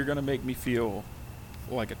 See, you're gonna make me feel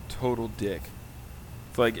like a total dick.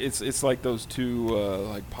 It's like those two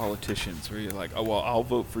like politicians where you're like, oh well, I'll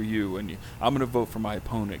vote for you, and I'm gonna vote for my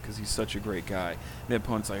opponent because he's such a great guy. And the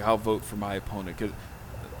opponent's like, I'll vote for my opponent because,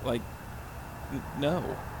 like, no,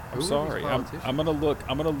 I'm Who are sorry. these I'm gonna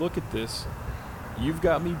look at this. You've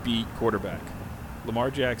got me beat quarterback.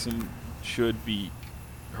 Lamar Jackson should beat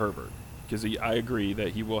Herbert because I agree that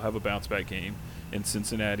he will have a bounce back game, and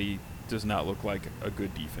Cincinnati does not look like a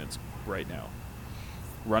good defense right now.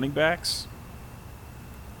 Running backs,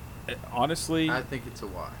 honestly, I think it's a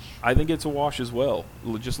wash. I think it's a wash as well.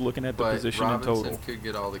 Just looking at the position Robinson in total. could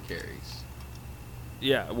get all the carries.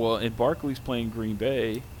 Yeah, well, and Barkley's playing Green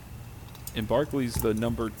Bay, and Barkley's the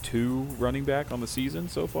number 2 running back on the season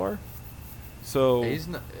so far. So He's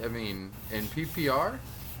not. I mean, in PPR.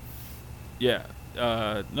 yeah,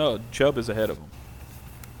 no, Chubb is ahead of him.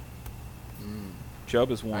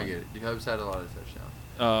 Chubb is 1. I get it. Chubb's had a lot of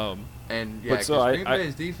touchdowns. And yeah, but so Green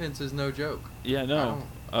Bay's defense is no joke. Yeah, no.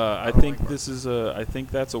 I don't think like this is I think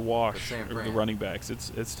that's a wash Sam of the Brand. running backs.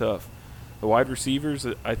 It's tough. The wide receivers,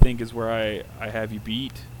 I think, is where I have you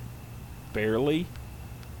beat, barely.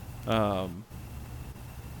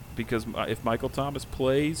 Because if Michael Thomas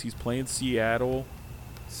plays, he's playing Seattle.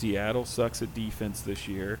 Seattle sucks at defense this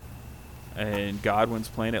year, and Godwin's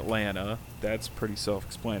playing Atlanta. That's pretty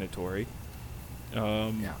self-explanatory.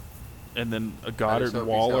 Yeah. And then a I just Goddard hope he's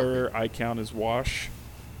Waller, healthy. I count as wash,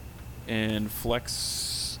 and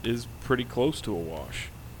Flex is pretty close to a wash.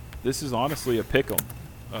 This is honestly a pick'em,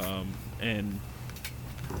 and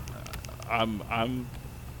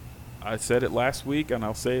I said it last week, and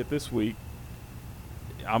I'll say it this week.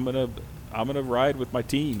 I'm gonna ride with my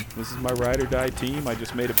team. This is my ride or die team. I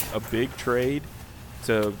just made a big trade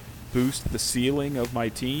to boost the ceiling of my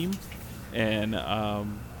team, and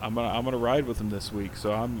I'm gonna ride with them this week.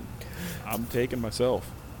 So I'm taking myself.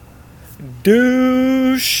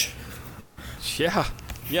 Douche.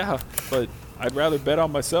 Yeah, but I'd rather bet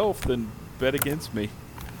on myself than bet against me.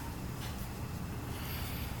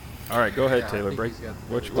 All right, go ahead, Yeah, I Taylor. think Break. he's got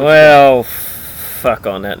the What you Well, fuck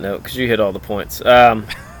on that note, because you hit all the points.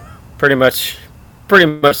 Pretty much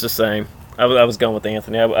the same. I was going with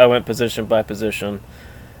Anthony. I went position by position.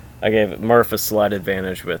 I gave Murph a slight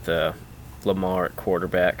advantage with Lamar at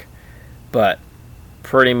quarterback, but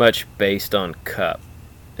pretty much based on Cup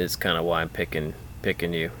is kind of why I'm picking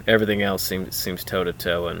you. Everything else seems toe to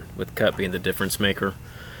toe, and with Cup being the difference maker,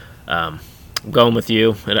 I'm going with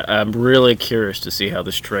you. And I'm really curious to see how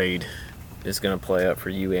this trade is going to play out for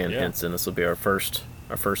you and Henson. This will be our first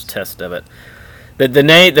test of it. The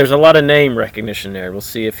name, there's a lot of name recognition there. We'll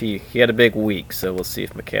see if he had a big week, so we'll see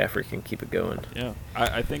if McCaffrey can keep it going. Yeah,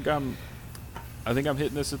 I think I'm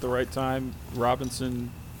hitting this at the right time.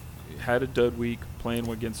 Robinson had a dud week playing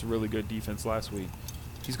against a really good defense last week.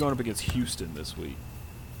 He's going up against Houston this week,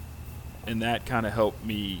 and that kind of helped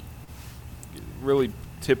me really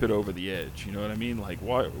tip it over the edge. You know what I mean? Like,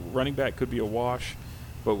 running back could be a wash,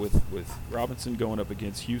 but with Robinson going up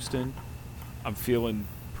against Houston, I'm feeling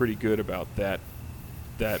pretty good about that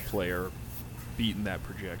player beating that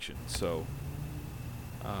projection. So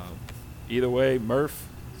either way, Murph,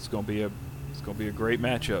 it's gonna be a great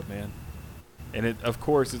matchup, man. And of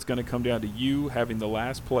course it's gonna come down to you having the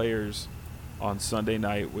last players on Sunday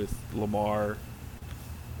night with Lamar.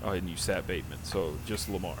 Oh, and you sat Bateman, so just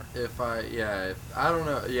Lamar. If I don't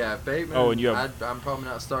know, if Bateman. Oh, and you have. I'm probably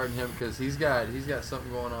not starting him because he's got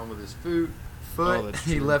something going on with his foot. Oh, that's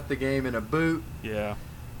He true. left the game in a boot. Yeah.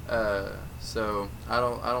 So I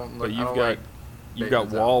don't. But you've got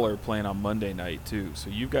Bateman's Waller playing on Monday night too, so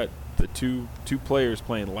you've got the two players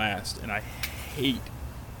playing last, and I hate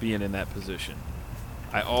being in that position.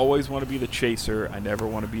 I always want to be the chaser. I never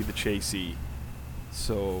want to be the chasee.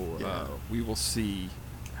 So we will see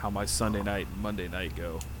how my Sunday night and Monday night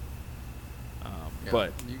go. Yeah,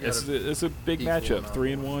 but you it's a big equal matchup.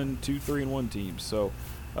 and 3-1, 2-3-1 teams. So,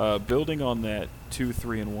 building on that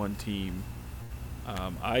 2-3-1 team,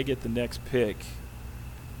 I get the next pick,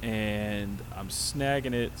 and I'm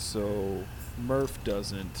snagging it so Murph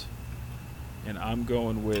doesn't, and I'm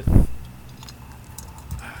going with.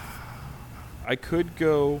 I could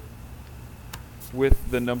go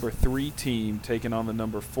with the number 3 team taking on the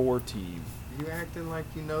number 4 team. You acting like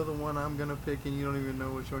you know the one I'm gonna pick, and you don't even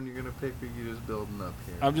know which one you're gonna pick, or you just building up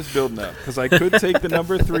here. I'm just building up because I could take the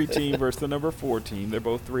number 3 team versus the number 4 team. They're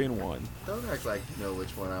both 3-1. Don't act like you know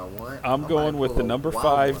which one I want. I'm I going might with pull the a number wild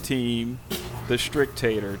 5 one. team, the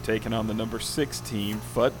Strictator, taking on the number 6 team,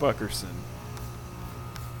 Futt Buckerson.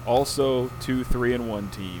 Also 2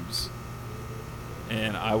 3-1 teams.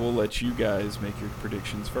 And I will let you guys make your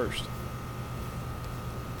predictions first.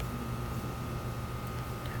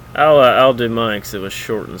 I'll do mine because it was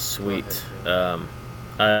short and sweet. Go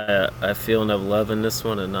I feel no love in this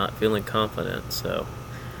one and not feeling confident. So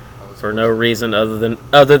I was for no reason other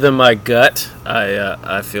than my gut,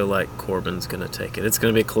 I feel like Corbin's gonna take it. It's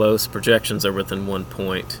gonna be close. Projections are within 1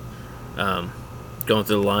 point. Going through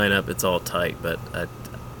the lineup, it's all tight. But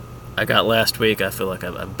I got last week. I feel like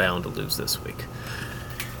I'm bound to lose this week.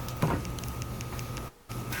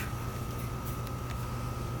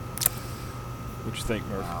 What you think,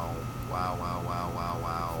 Murph? Wow.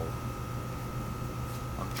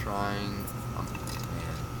 I'm trying. I'm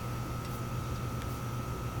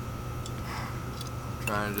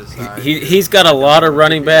trying to decide. He's got a lot of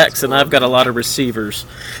running backs, and I've got a lot of receivers.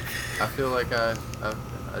 I feel like I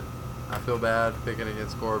feel bad picking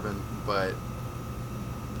against Corbin, but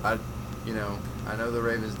I know the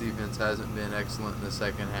Ravens defense hasn't been excellent in the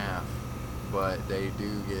second half, but they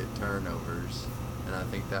do get turnovers, and I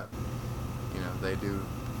think that they do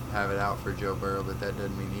have it out for Joe Burrow, but that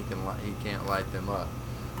doesn't mean he can't light them up.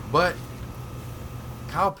 But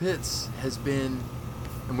Kyle Pitts has been,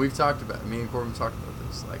 and we've talked about it, me and Corbin talked about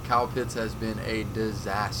this, like Kyle Pitts has been a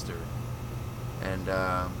disaster. And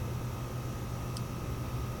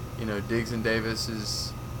Diggs and Davis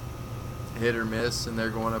is hit or miss, and they're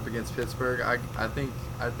going up against Pittsburgh. I think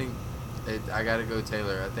I got to go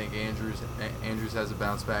Taylor. I think Andrews has a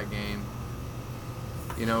bounce back game.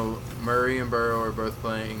 Murray and Burrow are both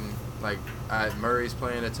playing Murray's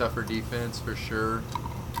playing a tougher defense for sure,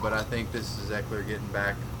 but I think this is Eckler getting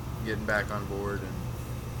back on board,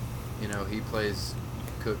 and he plays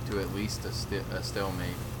Cook to at least a stalemate.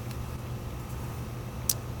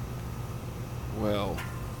 Well,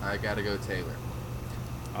 I got to go Taylor.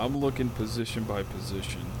 I'm looking position by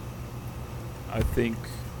position. I think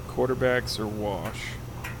quarterbacks are wash.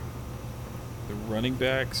 The running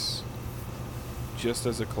backs, just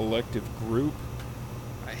as a collective group,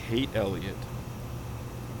 I hate Elliott.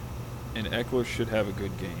 And Eckler should have a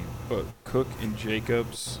good game. But Cook and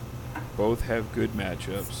Jacobs both have good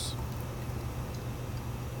matchups.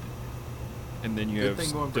 And then you Good have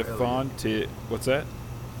thing going for Stephon. What's that?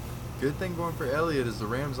 Good thing going for Elliott is the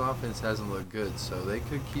Rams' offense hasn't looked good, so they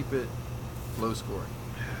could keep it low scoring.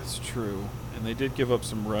 That's true. And they did give up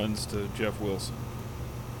some runs to Jeff Wilson.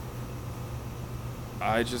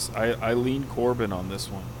 I lean Corbin on this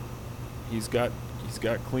one. He's got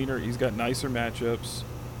nicer matchups.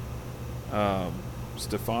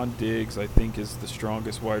 Stephon Diggs, I think, is the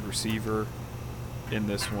strongest wide receiver in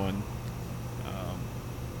this one.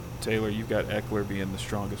 Taylor, you've got Eckler being the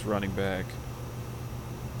strongest running back.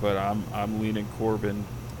 But I'm leaning Corbin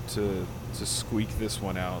to squeak this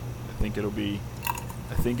one out. I think it'll be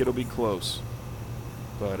close.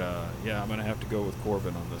 But I'm gonna have to go with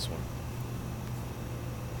Corbin on this one.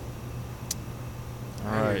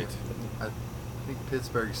 All right. I think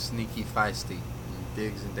Pittsburgh's sneaky feisty, and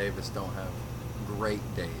Diggs and Davis don't have great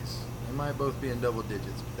days. They might both be in double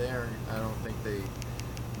digits, but I don't think they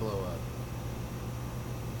blow up.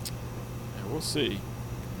 And we'll see.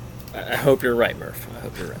 I hope you're right, Murph. I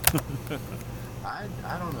hope you're right.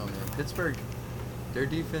 I don't know, man. Pittsburgh, their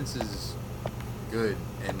defense is good,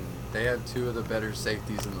 and they have two of the better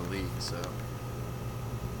safeties in the league. So.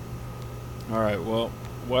 All right. Well,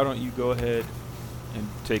 why don't you go ahead and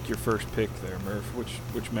take your first pick there, Murph? Which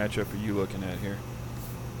matchup are you looking at here?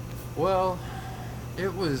 Well,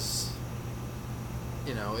 it was,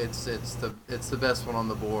 it's the best one on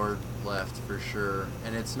the board left for sure,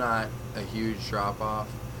 and it's not a huge drop off.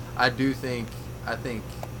 I think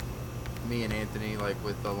me and Anthony, like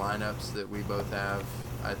with the lineups that we both have,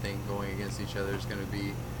 I think going against each other is going to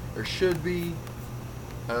be, or should be,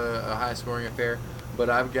 a high scoring affair. But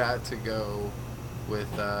I've got to go with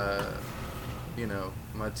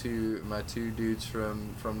my two dudes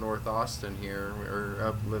from North Austin here, or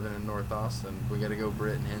up living in North Austin. We got to go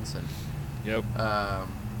Britt and Henson. Yep.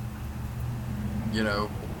 You know,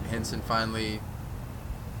 Henson finally,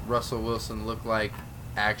 Russell Wilson looked like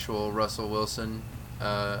actual Russell Wilson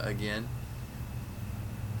again.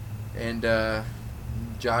 And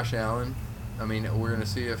Josh Allen, I mean, we're going to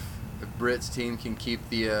see if Britt's team can keep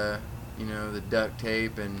the, the duct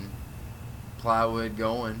tape and plywood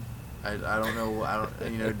going. I don't know.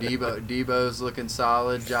 Debo's looking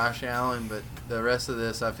solid, Josh Allen, but the rest of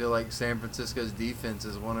this, I feel like San Francisco's defense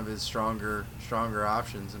is one of his stronger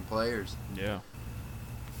options and players. Yeah.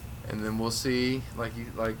 And then we'll see, like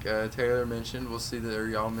Taylor mentioned, we'll see that, or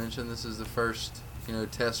y'all mentioned, this is the first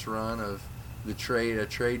test run of a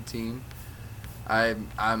trade team.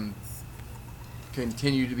 I'm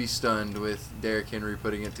continue to be stunned with Derrick Henry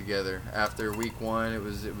putting it together. After week 1, it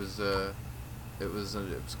was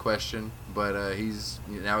questioned, but he's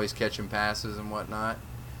catching passes and whatnot.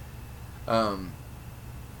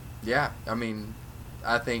 Yeah, I mean,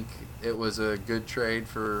 I think it was a good trade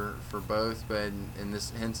for both, but and this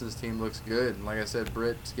Henson's team looks good. And like I said,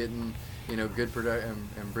 Britt's getting good production,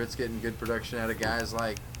 and Britt's getting good production out of guys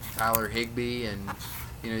like Tyler Higbee, and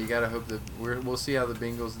you got to hope that we'll see how the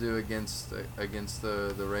Bengals do against the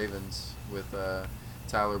Ravens with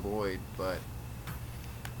Tyler Boyd, but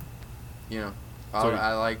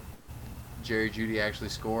I like Jerry Jeudy actually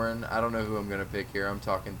scoring. I don't know who I'm going to pick here. I'm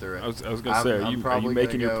talking through it. I was going to say, are you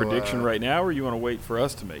making your prediction right now, or you want to wait for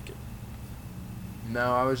us to make it?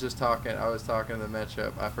 No, I was just talking. I was talking the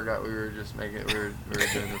matchup. I forgot we were just making. We were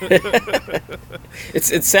doing the.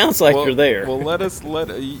 It sounds like you're there. Well,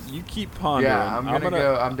 you keep pondering. Yeah, I'm gonna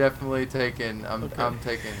go. I'm definitely taking. I'm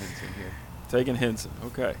taking Henson here. Taking Henson.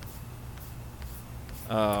 Okay.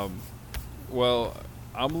 Well,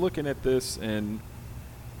 I'm looking at this, and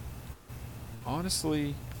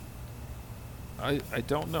honestly, I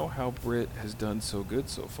don't know how Britt has done so good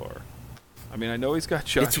so far. I mean, I know he's got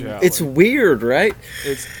Josh Allen. It's weird, right?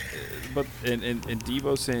 But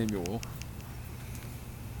Deebo Samuel.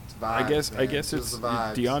 It's vibes, I guess it's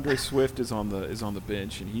DeAndre Swift is on the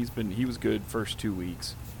bench, and he was good first 2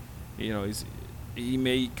 weeks. He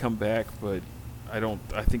may come back, but I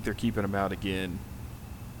think they're keeping him out again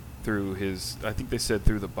through his. I think they said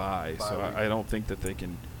through the bye, so I don't think that they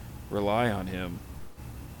can rely on him.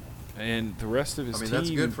 And the rest of his team. That's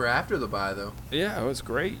good for after the bye, though. Yeah, it was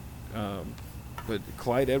great. But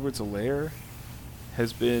Clyde Edwards-Helaire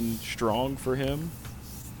has been strong for him.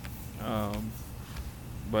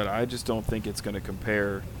 But I just don't think it's going to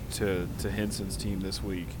compare to Henson's team this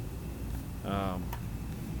week.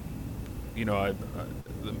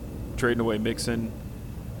 Trading away Mixon,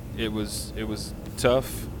 it was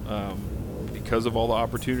tough because of all the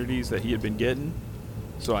opportunities that he had been getting.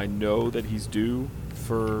 So I know that he's due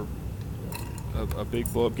for a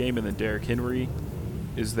big blow-up game, and then Derrick Henry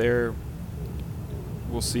is there.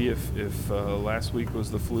 We'll see if last week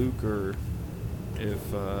was the fluke, or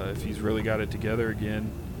if he's really got it together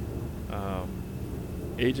again.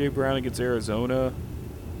 A.J. Brown against Arizona,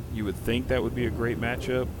 you would think that would be a great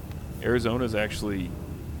matchup. Arizona's actually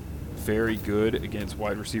very good against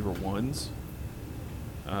wide receiver ones.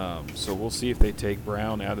 So we'll see if they take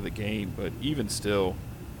Brown out of the game. But even still,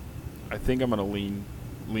 I think I'm going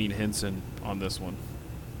to lean Henson on this one.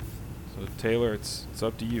 So Taylor, it's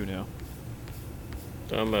up to you now.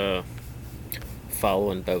 I'm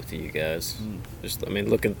following both of you guys. Just,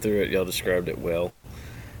 looking through it, y'all described it well.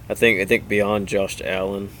 I think beyond Josh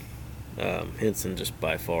Allen, Henson just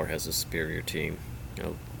by far has a superior team.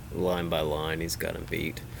 Line by line, he's got him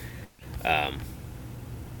beat.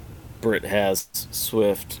 Britt has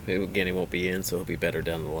Swift. Again, he won't be in, so he'll be better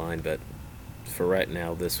down the line. But for right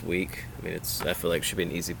now, this week, I feel like it should be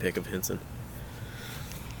an easy pick of Henson.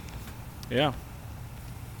 Yeah.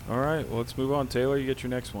 All right. Well, let's move on. Taylor, you get your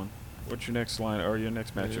next one. What's your next line or your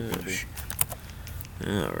next matchup going to be?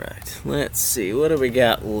 All right. Let's see. What do we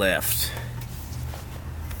got left?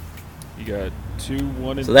 You got 2,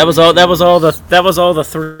 1, and so that was all. That was all the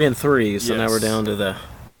 3 and 3. So now we're down to the.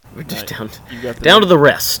 We're just down to the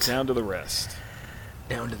rest. Down to the rest.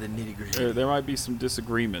 Down to the nitty gritty. There might be some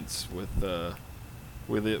disagreements with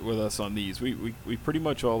us on these. We pretty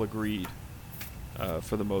much all agreed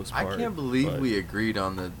for the most part. I can't believe we agreed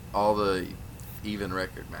on all the even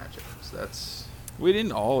record matchups. We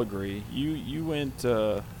didn't all agree. You went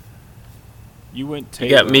Taylor. You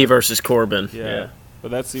got me versus Corbin. Yeah.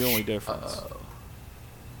 But that's the only difference.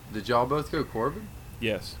 Did y'all both go Corbin?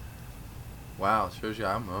 Yes. Wow, shows you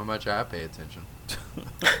how much I pay attention.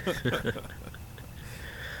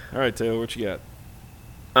 All right, Taylor, what you got?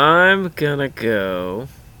 I'm gonna go.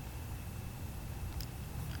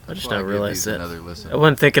 I just now realized that another listen. I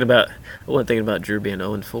wasn't thinking about Drew being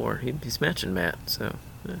 0-4. He's matching Matt, so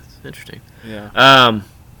That's interesting. Yeah.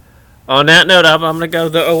 On that note, I'm going to go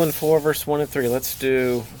the 0-4 versus 1-3. Let's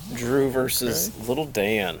do Drew versus Little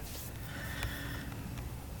Dan.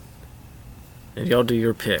 And y'all do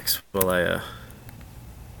your picks while I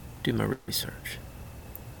do my research.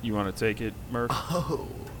 You want to take it, Murph? Oh.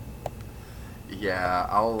 Yeah,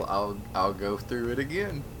 I'll go through it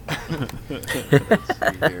again. Let's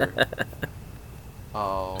see here.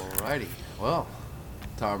 Alrighty. Well,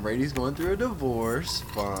 Tom Brady's going through a divorce.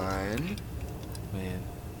 Fine. Man.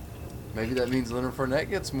 Maybe that means Leonard Fournette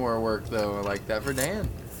gets more work, though. I like that for Dan.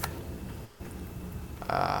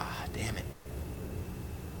 Damn it.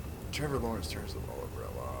 Trevor Lawrence turns the ball over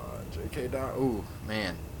a lot. J.K. Dobbins. Ooh,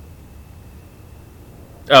 man.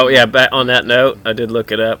 Oh, yeah, but on that note, I did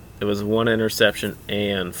look it up. It was 1 interception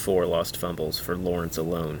and 4 lost fumbles for Lawrence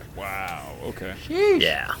alone. Wow. Okay. Sheesh.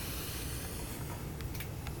 Yeah.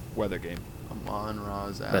 Weather game.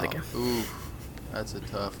 Amon-Ra's out. Weather game. Ooh, that's a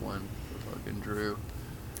tough one for fucking Drew.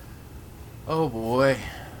 Oh, boy.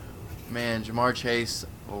 Man, Jamar Chase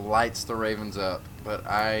lights the Ravens up, but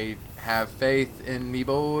I have faith in me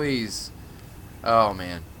boys. Oh,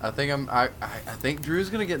 man. I think Drew's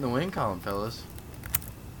going to get in the win column, fellas.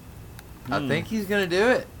 I think he's going to do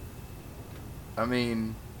it. I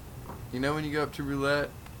mean, you know when you go up to roulette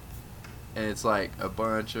and it's like a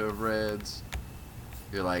bunch of reds,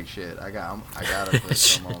 you're like, shit, I gotta put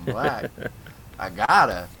some on black. I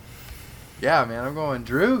gotta. Yeah, man, I'm going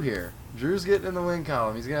Drew here. Drew's getting in the win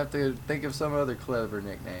column. He's going to have to think of some other clever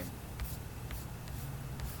nickname.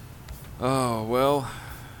 Oh, well,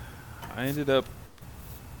 I ended up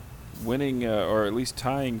winning, or at least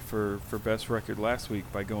tying for best record last week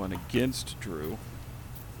by going against Drew.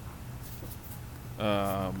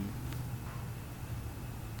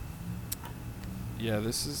 Yeah,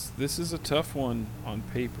 this is a tough one on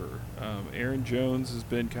paper. Aaron Jones has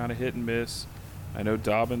been kind of hit and miss. I know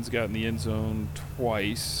Dobbins got in the end zone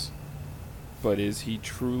twice, but is he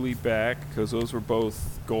truly back? Because those were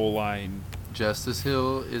both goal line. Justice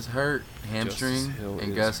Hill is hurt, hamstring,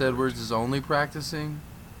 and Gus Edwards is only practicing.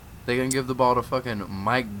 They gonna give the ball to fucking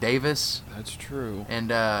Mike Davis. That's true.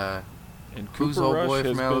 And who's Cooper old Rush boy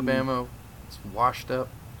has from Alabama? It's washed up.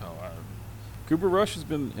 Cooper Rush has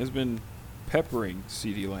been peppering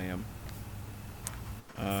CeeDee Lamb.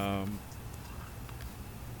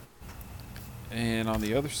 And on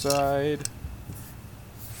the other side,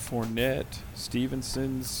 Fournette,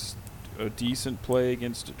 Stevenson's a decent play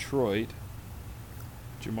against Detroit.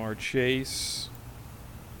 Jamar Chase,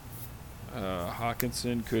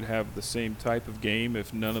 Hawkinson could have the same type of game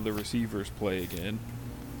if none of the receivers play again.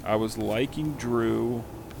 I was liking Drew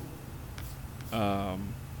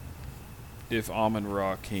if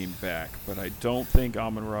Amon-Ra came back, but I don't think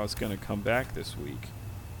Amon-Ra is going to come back this week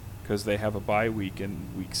because they have a bye week in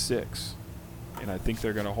week 6, and I think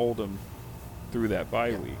they're going to hold him through that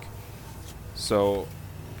bye week. So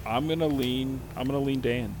I'm gonna lean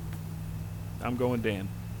Dan. I'm going Dan.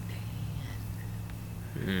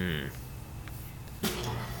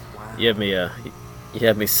 Wow. You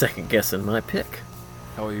have me second guessing my pick.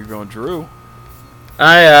 Oh, you're going Drew?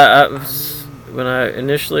 When I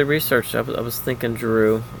initially researched, I was thinking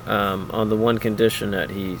Drew on the one condition that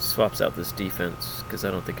he swaps out this defense because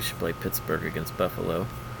I don't think he should play Pittsburgh against Buffalo.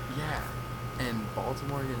 Yeah, and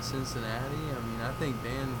Baltimore against Cincinnati. I mean, I think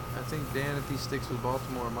Dan, if he sticks with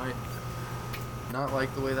Baltimore, might not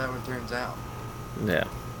like the way that one turns out. Yeah.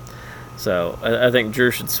 So I think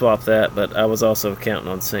Drew should swap that, but I was also counting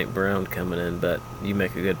on St. Brown coming in. But you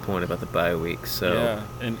make a good point about the bye week. So yeah,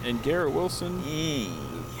 and Garrett Wilson,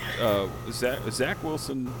 Zach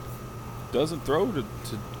Wilson doesn't throw to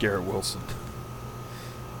Garrett Wilson.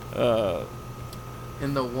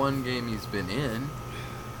 In the one game he's been in,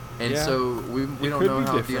 and yeah, so we don't know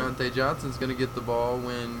how different. Deontay Johnson's going to get the ball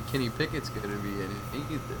when Kenny Pickett's going to be in it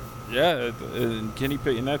either. Yeah, and Kenny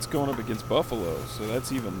Pickett, and that's going up against Buffalo, so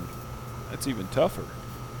that's even tougher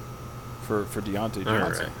for Deontay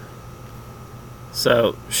Johnson. Right.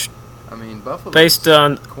 So, I mean, Buffalo based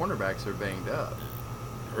on cornerbacks are banged up.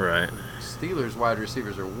 Right. Steelers wide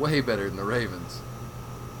receivers are way better than the Ravens.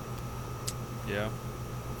 Yeah,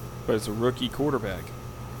 but it's a rookie quarterback.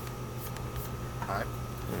 I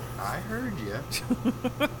heard you.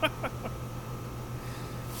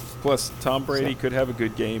 Plus, Tom Brady could have a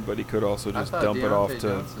good game, but he could also just dump it off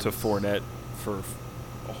to Fournette for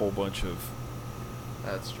a whole bunch of.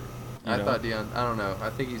 That's true. I don't know.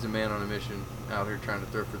 I think he's a man on a mission out here trying to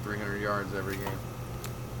throw for 300 yards every game.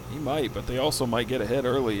 He might, but they also might get ahead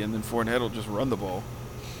early, and then Fournette will just run the ball.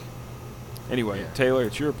 Anyway, Yeah. Taylor,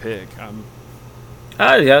 it's your pick. I'm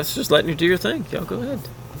yeah, it's just letting you do your thing. Y'all go ahead.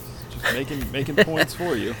 just making points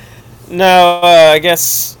for you. No, I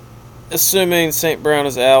guess assuming St. Brown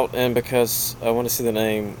is out, and because I want to see the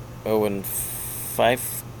name Owen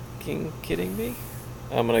Fifking kidding me,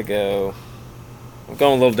 I'm going to go. I'm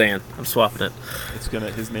going Little Dan. I'm swapping it.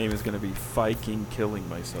 His name is gonna be Viking Killing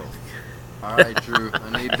Myself. All right, Drew.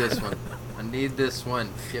 I need this one. I need this one.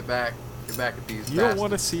 Get back at these. You don't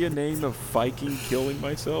want to see a name of Viking Killing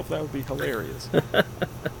Myself? That would be hilarious.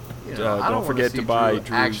 You know, Don't forget to buy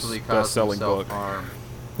Drew's best-selling book. Harm.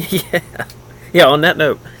 Yeah. On that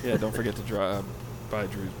note. Yeah, don't forget to buy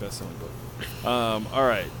Drew's best-selling book. All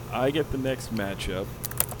right, I get the next matchup,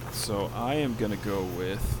 so I am gonna go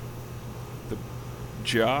with the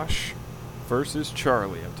Josh versus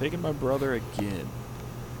Charlie. I'm taking my brother again.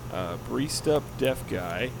 Breezed up deaf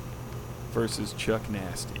guy versus Chuck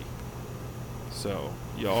Nasty. So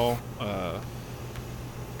y'all,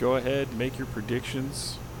 go ahead, make your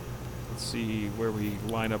predictions. Let's see where we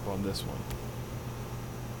line up on this one.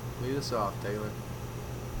 Lead us off, Taylor.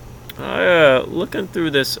 Looking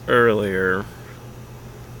through this earlier,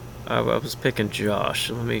 I was picking Josh.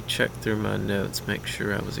 Let me check through my notes, make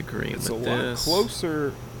sure I was agreeing It's with a lot this.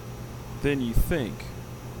 closer than you think.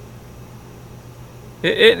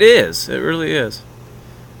 It is. It really is.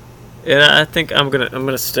 And I think I'm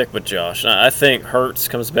gonna stick with Josh. I think Hurts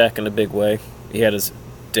comes back in a big way. He had his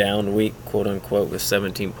down week, quote unquote, with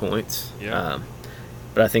 17 points. Yeah.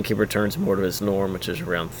 But I think he returns more to his norm, which is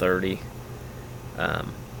around 30.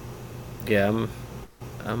 Yeah,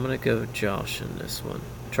 I'm gonna go with Josh in this one.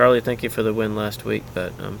 Charlie, thank you for the win last week,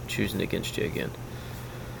 but I'm choosing against you again.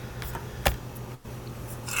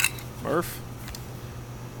 Murph?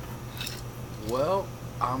 Well,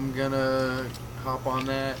 I'm gonna hop on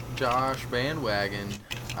that Josh bandwagon.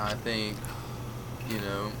 I think,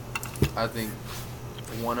 I think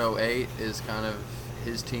 108 is kind of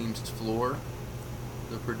his team's floor.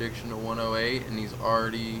 The prediction of 108, and he's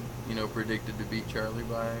already, predicted to beat Charlie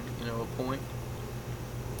by, a point.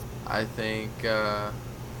 I think,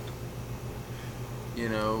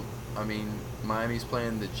 Miami's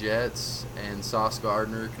playing the Jets, and Sauce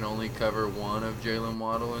Gardner can only cover one of Jalen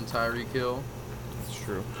Waddle and Tyreek Hill. That's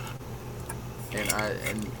true.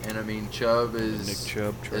 And Chubb is Nick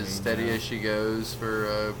Chubb as steady as she goes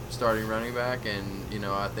for starting running back, and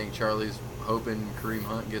I think Charlie's hoping Kareem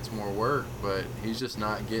Hunt gets more work, but he's just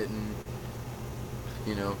not getting.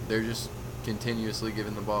 They're just continuously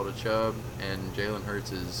giving the ball to Chubb, and Jalen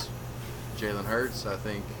Hurts is Jalen Hurts. I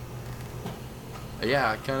think.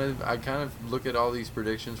 Yeah, I kind of look at all these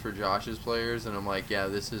predictions for Josh's players, and I'm like, yeah,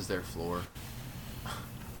 this is their floor.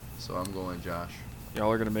 So I'm going Josh.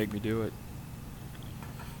 Y'all are going to make me do it.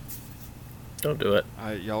 Don't do it.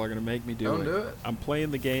 Y'all are going to make me Don't do it. I'm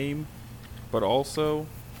playing the game, but also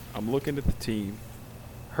I'm looking at the team.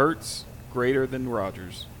 Hurts greater than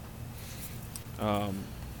Rodgers.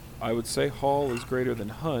 I would say Hall is greater than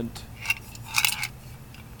Hunt,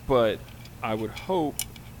 but I would hope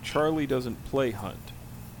Charlie doesn't play Hunt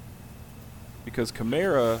because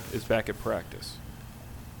Kamara is back at practice.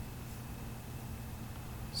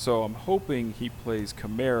 So I'm hoping he plays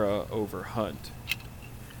Kamara over Hunt.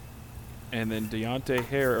 And then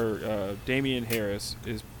Damian Harris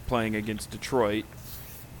is playing against Detroit,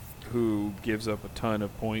 who gives up a ton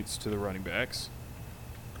of points to the running backs.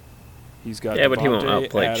 He's got but he won't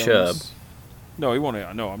outplay Adams. Chubb. No, he won't.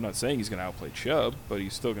 No, I'm not saying he's going to outplay Chubb, but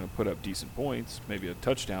he's still going to put up decent points, maybe a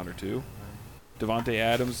touchdown or two. Devontae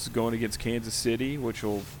Adams is going against Kansas City, which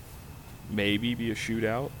will maybe be a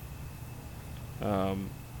shootout.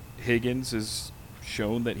 Higgins has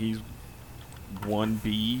shown that he's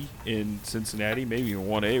 1B in Cincinnati, maybe even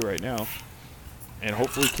 1A right now. And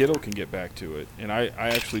hopefully Kittle can get back to it. And I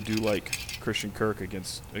actually do like Christian Kirk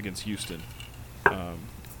against Houston.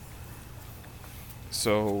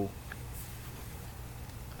 So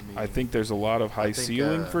I think there's a lot of high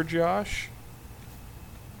ceiling for Josh.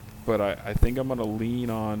 But I think I'm gonna lean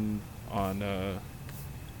on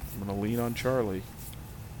Charlie.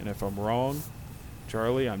 And if I'm wrong,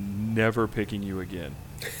 Charlie, I'm never picking you again.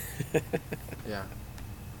 Yeah.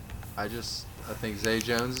 I think Zay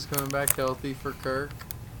Jones is coming back healthy for Kirk.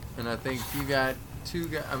 And I think you got two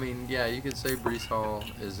guys. I mean, yeah, you could say Breece Hall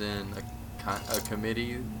is in a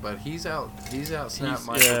committee, but he's out snapped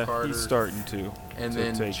Michael Carter. He's starting to. And to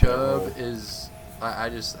then take Chubb is I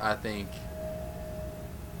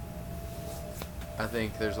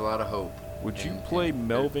think there's a lot of hope. Would you play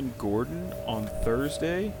Melvin Gordon on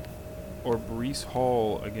Thursday or Breece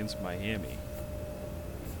Hall against Miami?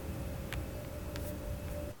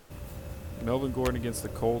 Melvin Gordon against the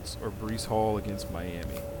Colts or Breece Hall against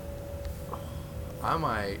Miami? I don't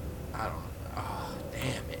know. Oh,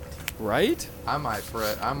 damn it. Right? I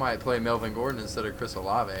might play Melvin Gordon instead of Chris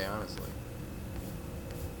Olave, honestly.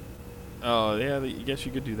 Oh, yeah, I guess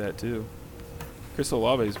you could do that too. Chris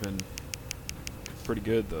Olave's been pretty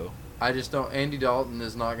good, though. I just don't. Andy Dalton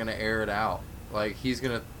is not going to air it out. Like, he's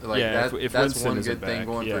going to. Like, Yeah, that's if Winston one isn't good thing back,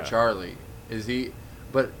 going for yeah. Charlie. Is he.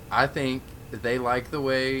 But I think they like the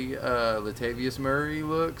way Latavius Murray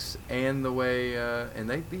looks and the way. And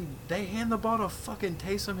they hand the ball to fucking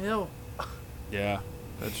Taysom Hill. Yeah,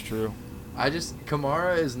 that's true.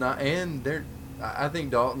 Kamara is not. And I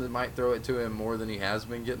think Dalton might throw it to him more than he has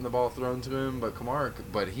been getting the ball thrown to him.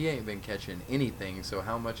 But he ain't been catching anything. So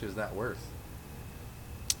how much is that worth?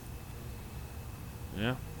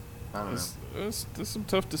 Yeah. I don't know. There's some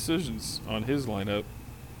tough decisions on his lineup.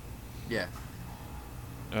 Yeah.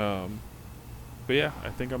 But yeah, I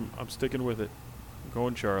think I'm sticking with it. I'm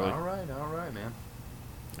going Charlie. All right, man.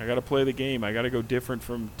 I got to play the game. I got to go different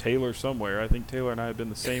from Taylor somewhere. I think Taylor and I have been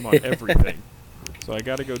the same on everything. So I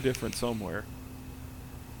got to go different somewhere.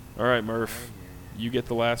 All right, Murph. You get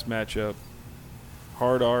the last matchup.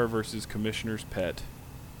 Hard R versus Commissioner's Pet.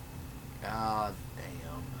 God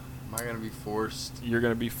damn. Am I going to be forced? You're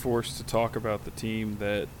going to be forced to talk about the team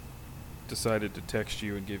that decided to text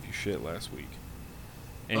you and give you shit last week.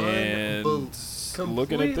 And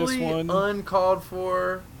looking at this one, uncalled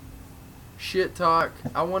for shit talk.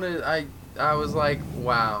 I was like,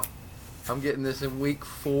 wow. I'm getting this in week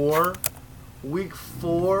 4. Week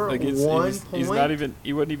 4, like 1 point.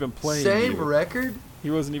 He wasn't even playing. Same you. record?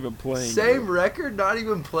 He wasn't even playing. Same you. record? Not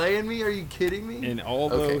even playing me? Are you kidding me? And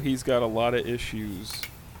although he's got a lot of issues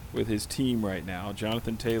with his team right now,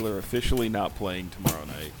 Jonathan Taylor officially not playing tomorrow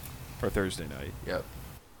night or Thursday night. Yep.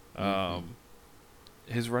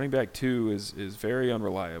 His running back 2 is very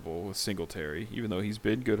unreliable with Singletary, even though he's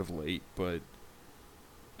been good of late. But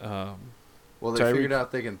well, they figured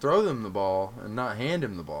out they can throw them the ball and not hand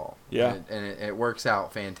him the ball. Yeah, and it works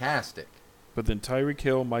out fantastic. But then Tyreek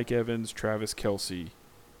Hill, Mike Evans, Travis Kelce.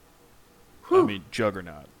 Whew. I mean,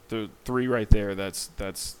 juggernaut. The 3 right there. That's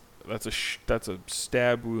a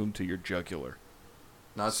stab wound to your jugular.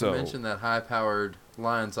 Not to mention that high-powered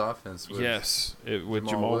Lions offense. With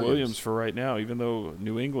Jamal Williams for right now. Even though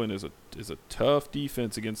New England is a tough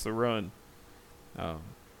defense against the run,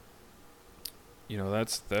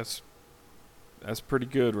 that's pretty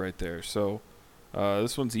good right there. So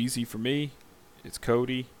this one's easy for me. It's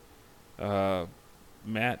Cody.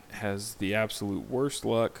 Matt has the absolute worst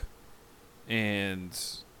luck, and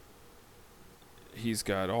he's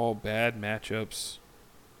got all bad matchups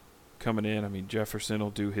coming in. I mean, Jefferson will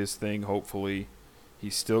do his thing, hopefully.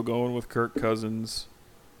 He's still going with Kirk Cousins.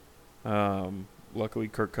 Luckily,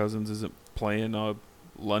 Kirk Cousins isn't playing a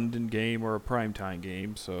London game or a primetime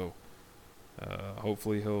game, so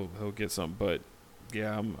hopefully he'll get something. But,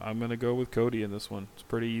 yeah, I'm going to go with Cody in this one. It's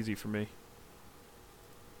pretty easy for me.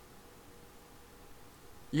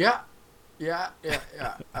 Yeah.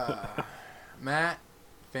 Matt,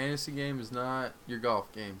 fantasy game is not your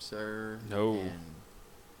golf game, sir. No.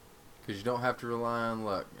 Because you don't have to rely on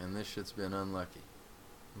luck, and this shit's been unlucky.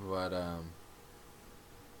 But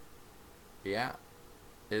yeah,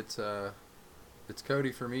 it's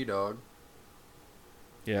Cody for me, dog.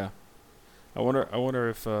 Yeah, I wonder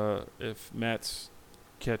if Matt's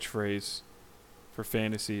catchphrase for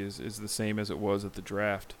fantasy is the same as it was at the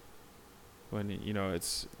draft. When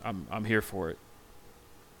it's I'm here for it.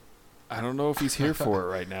 I don't know if he's here for it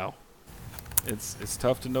right now. It's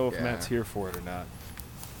tough to know if Matt's here for it or not.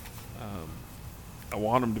 I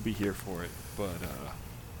want him to be here for it, but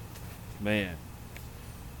man,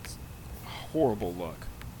 it's horrible luck.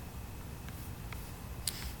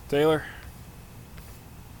 Taylor,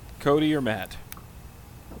 Cody, or Matt?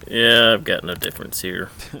 Yeah, I've got no difference here.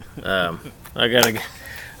 I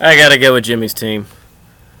gotta go with Jimmy's team.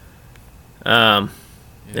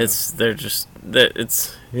 It's a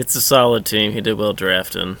solid team. He did well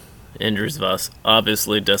drafting. Injuries have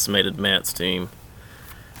obviously decimated Matt's team.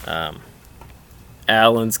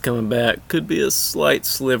 Allen's coming back. Could be a slight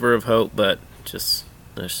sliver of hope, but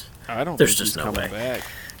I don't there's think just he's no coming way. back.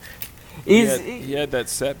 He had that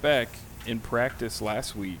setback in practice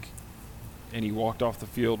last week, and he walked off the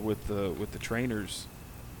field with the trainers,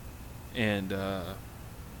 and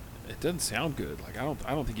it doesn't sound good. Like I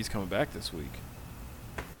don't think he's coming back this week.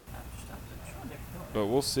 But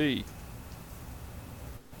we'll see.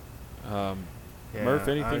 Murph,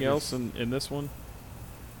 anything else in this one?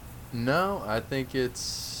 No, I think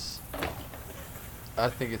it's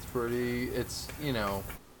pretty. It's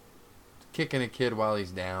kicking a kid while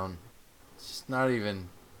he's down. It's not even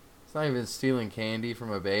stealing candy from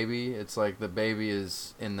a baby. It's like the baby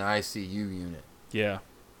is in the ICU unit. Yeah.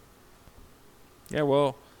 Yeah.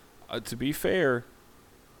 Well, to be fair,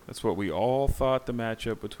 that's what we all thought the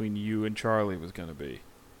matchup between you and Charlie was going to be.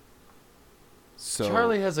 So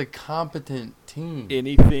Charlie has a competent team.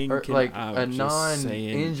 Anything or can like I'm a just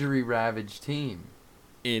saying, non-injury ravaged team.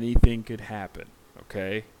 anything could happen.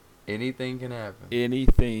 Okay. Anything can happen.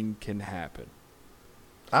 Anything can happen.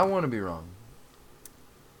 I want to be wrong.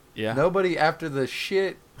 Yeah. Nobody, after the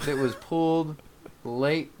shit that was pulled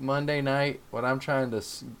late Monday night when I'm trying to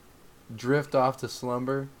drift off to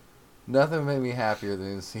slumber, nothing made me happier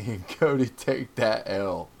than seeing Cody take that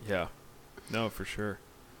L. Yeah. No, for sure.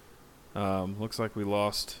 Looks like we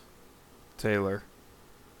lost Taylor.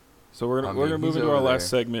 So we're gonna move into our last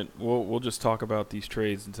segment. We'll just talk about these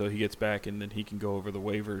trades until he gets back, and then he can go over the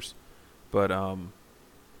waivers. But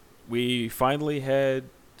we finally had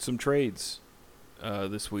some trades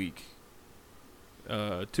this week.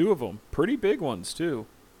 2 of them, pretty big ones too.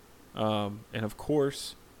 And of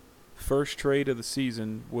course, first trade of the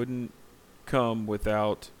season wouldn't come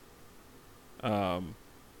without some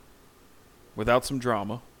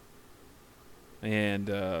drama. And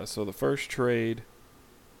so the first trade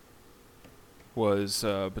was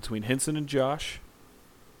between Henson and Josh.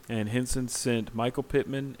 And Henson sent Michael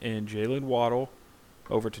Pittman and Jalen Waddle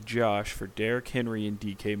over to Josh for Derrick Henry and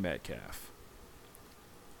DK Metcalf.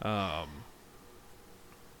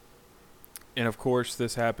 And, of course,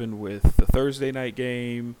 this happened with the Thursday night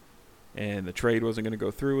game, and the trade wasn't going to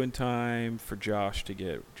go through in time for Josh to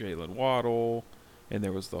get Jalen Waddle, and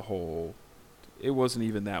there was the whole – it wasn't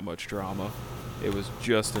even that much drama. It was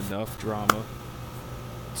just enough drama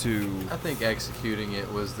to – I think executing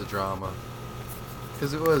it was the drama.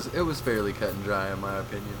 Because it was fairly cut and dry, in my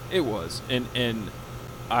opinion. It was. And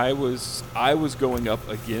I was going up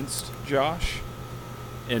against Josh,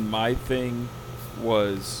 and my thing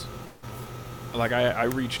was – like, I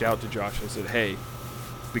reached out to Josh. I said, hey,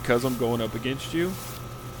 because I'm going up against you,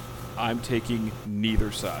 I'm taking neither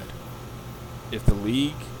side. If the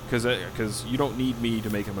league – because you don't need me to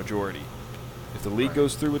make a majority. If the league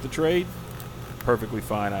goes through with the trade, perfectly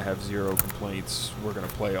fine. I have zero complaints. We're going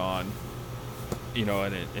to play on. You know,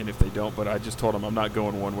 and if they don't, but I just told him I'm not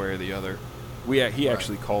going one way or the other. He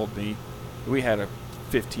actually called me. We had a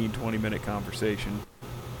 15, 20-minute conversation.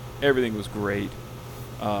 Everything was great.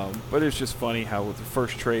 But it's just funny how with the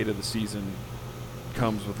first trade of the season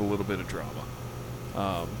comes with a little bit of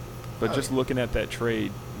drama. But just looking at that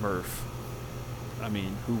trade, Murph, I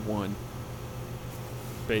mean, who won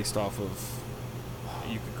based off of –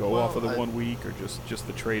 you could go off of the 1 week or just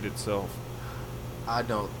the trade itself? I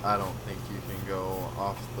don't think you can go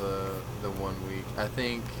off the 1 week. I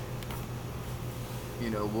think,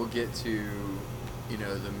 we'll get to,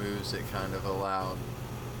 the moves that kind of allowed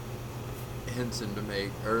Henson to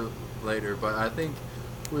make later. But I think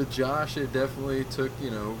with Josh, it definitely took,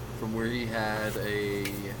 from where he had a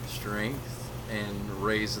strength and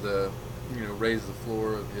raised the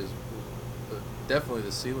floor of his, definitely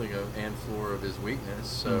the ceiling of and floor of his weakness.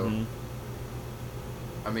 So,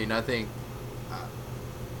 I mean, I think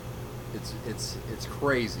it's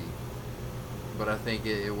crazy, but I think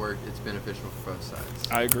it worked. It's beneficial for both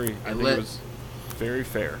sides. I agree. I think it was very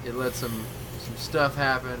fair. It let some stuff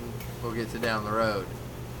happen. We'll get to down the road,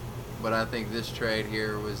 but I think this trade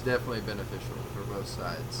here was definitely beneficial for both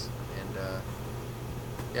sides. And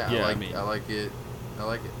I like it.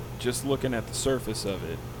 Just looking at the surface of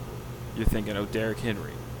it, you're thinking, oh, Derrick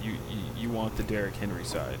Henry. You want the Derrick Henry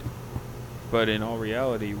side. But in all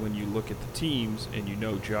reality, when you look at the teams and you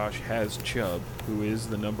know Josh has Chubb, who is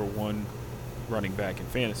the number 1 running back in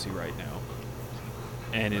fantasy right now,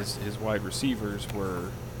 and his wide receivers were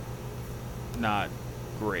not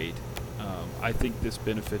great, I think this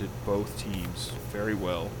benefited both teams very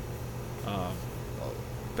well.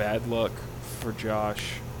 Bad luck for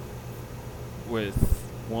Josh with,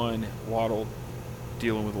 1, Waddle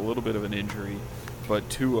dealing with a little bit of an injury, but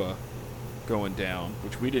Tua going down,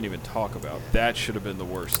 which we didn't even talk about. Yeah. That should have been the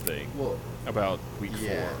worst thing about week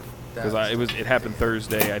 4. Because it happened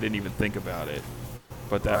Thursday. I didn't even think about it.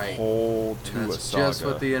 But that whole Tua saga. Just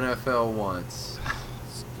what the NFL wants.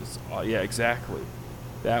 Yeah, exactly.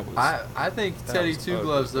 That was. I think Teddy Two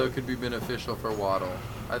Gloves though could be beneficial for Waddle.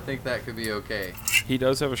 I think that could be okay. He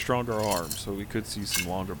does have a stronger arm, so we could see some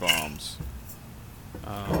longer bombs.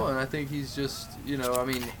 And I think he's just, he's in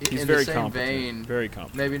very the same competent. vein. Very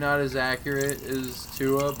competent. Maybe not as accurate as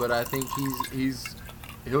Tua, but I think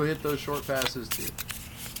he'll hit those short passes too.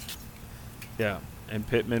 Yeah, and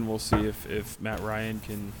Pittman, we'll see if Matt Ryan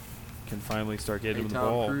can finally start getting him the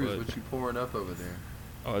ball. Cruise, but what you pouring up over there?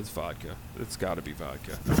 Oh, it's vodka. It's got to be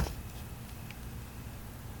vodka.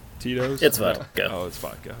 Tito's? It's vodka. Oh, it's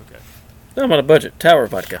vodka. Okay. I'm on a budget. Tower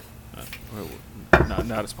vodka.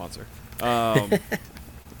 Not a sponsor. All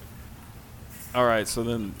right, so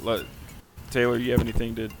then, Taylor, you have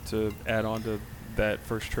anything to add on to that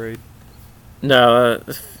first trade? No,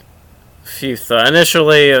 few thoughts.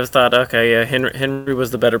 Initially, I thought, okay, yeah, Henry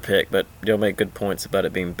was the better pick, but you'll make good points about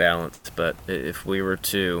it being balanced. But if we were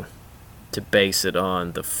to base it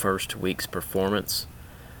on the first week's performance,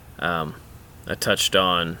 I touched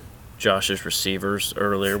on Josh's receivers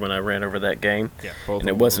earlier when I ran over that game. Yeah, both and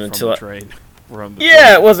of it them wasn't were until from the trade.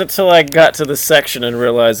 It wasn't until I got to the section and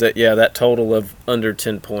realized that that total of under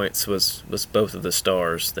 10 points was both of the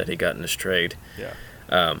stars that he got in this trade. Yeah.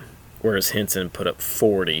 Whereas Henson put up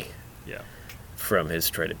 40. Yeah. From his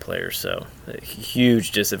traded players, so a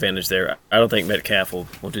huge disadvantage there. I don't think Metcalf will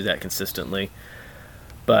do that consistently,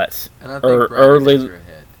 but and I think early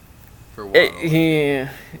ahead for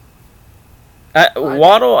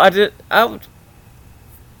Waddle. Waddle,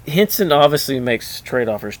 Henson obviously makes trade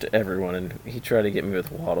offers to everyone, and he tried to get me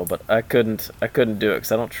with Waddle, but I couldn't do it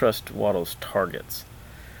because I don't trust Waddle's targets.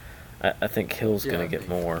 I think Hill's going to get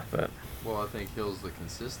more, but I think Hill's the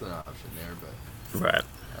consistent option there, but right.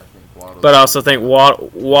 But I also think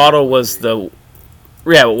Waddle was the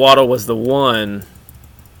one.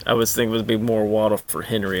 I was thinking would be more Waddle for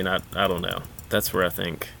Henry, and I don't know. That's where I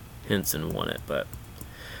think Henson won it, but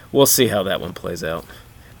we'll see how that one plays out.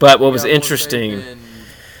 But what was interesting,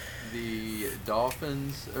 the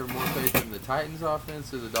Dolphins, or more faith in the Titans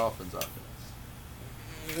offense or the Dolphins offense?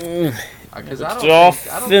 Because I don't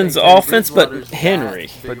think offense, but Henry.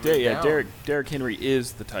 But Derrick Henry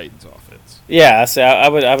is the Titans' offense. Yeah, I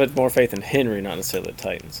would more faith in Henry, not necessarily the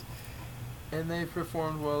Titans. And they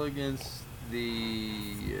performed well against the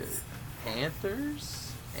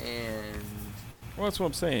Panthers, and well, that's what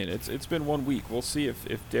I'm saying. It's been 1 week. We'll see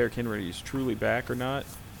if Derrick Henry is truly back or not,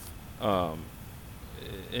 and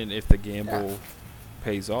if the gamble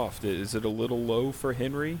pays off. Is it a little low for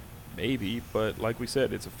Henry? Maybe, but like we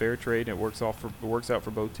said, it's a fair trade and it works out for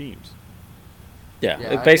both teams.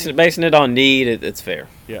 Yeah, basing it on need, it's fair.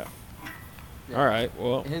 Yeah. All right.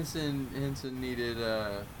 Well, Henson needed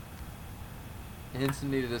a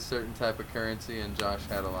certain type of currency, and Josh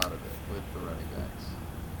had a lot of it with the running backs.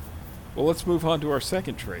 Well, let's move on to our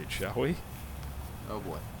second trade, shall we? Oh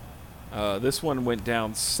boy. This one went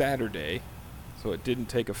down Saturday, so it didn't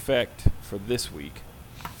take effect for this week.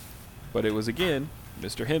 But it was again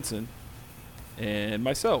Mr. Henson and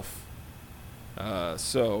myself.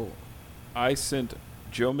 So I sent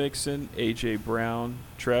Joe Mixon, A.J. Brown,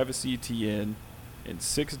 Travis Etienne, and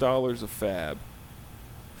 $6 of fab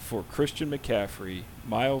for Christian McCaffrey,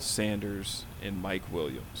 Miles Sanders, and Mike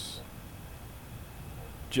Williams.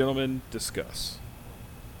 Gentlemen, discuss.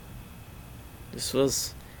 This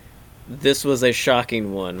was a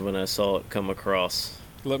shocking one when I saw it come across.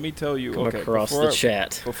 Let me tell you, across the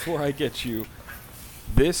chat. Before I get you,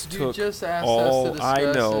 this took just asked all us to discuss,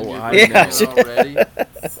 I know. Already.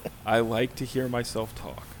 I like to hear myself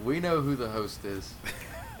talk. We know who the host is.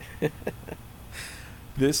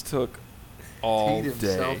 This took all Teed day.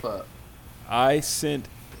 himself up. I sent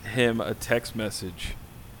him a text message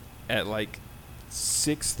at like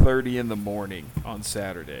 6:30 in the morning on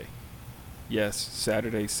Saturday. Yes,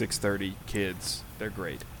 Saturday 6:30. Kids, they're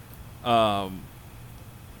great.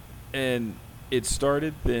 And it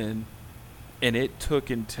started then, and it took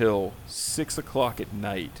until 6 o'clock at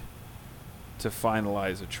night to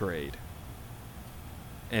finalize a trade.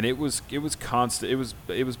 And it was constant.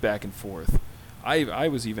 It was back and forth. I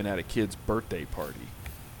was even at a kid's birthday party,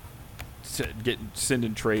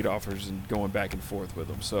 sending trade offers and going back and forth with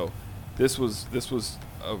them. So this was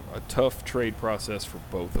a tough trade process for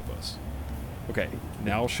both of us. Okay,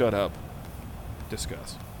 now shut up.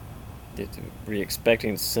 Discuss. Were you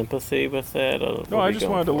expecting sympathy with that? No, I just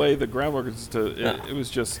wanted to lay the groundwork. It was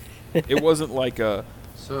just, it wasn't like a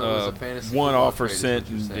one offer sent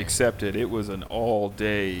and accepted. It was an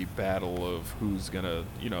all-day battle of who's gonna,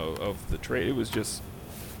 of the trade. It was just,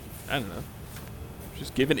 I don't know,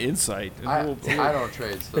 just giving insight. I don't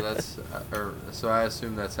trade, so that's, so I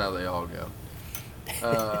assume that's how they all go.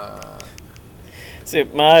 See,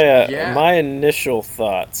 my initial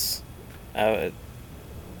thoughts.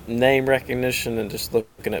 Name recognition and just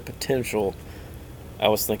looking at potential, I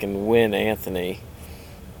was thinking win Anthony,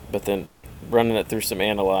 but then running it through some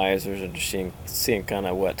analyzers and just seeing kind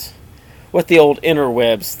of what the old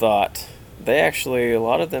interwebs thought. They actually, a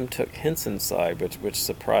lot of them took Henson's side, which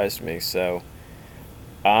surprised me. So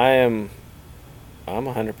I'm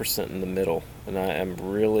 100% in the middle, and I am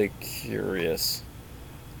really curious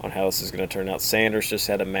on how this is going to turn out. Sanders just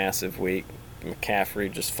had a massive week.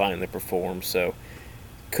 McCaffrey just finally performed, so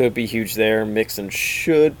could be huge there. Mixon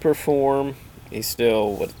should perform. He's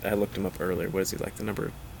still, what I looked him up earlier, what is he, like the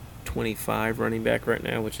number 25 running back right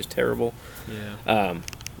now, which is terrible. Yeah. A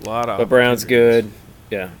lot of But Brown's good.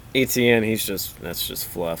 Yeah. ETN, that's just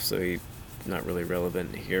fluff, so he's not really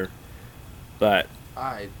relevant here. But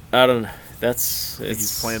I don't know.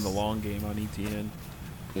 He's playing the long game on ETN.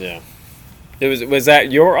 Yeah. Was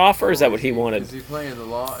that your offer, or is that what he wanted? Is he playing the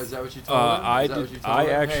long? Is that what you told him? I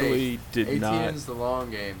actually did not. ATN's the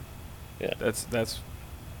long game. Yeah. That's.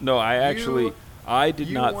 No, I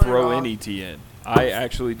did not throw in ETN. I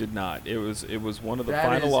actually did not. It was one of the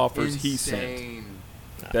final offers he sent.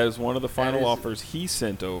 That is one of the final offers he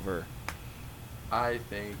sent over. I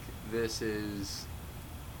think this is.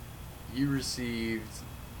 You received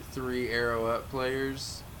 3 Arrow Up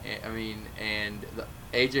players. And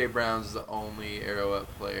AJ Brown's the only Arrow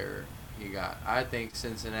Up player he got. I think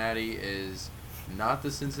Cincinnati is not the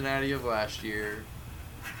Cincinnati of last year,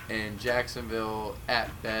 and Jacksonville at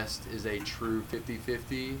best is a true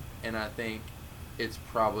 50-50, and I think it's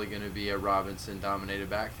probably going to be a Robinson-dominated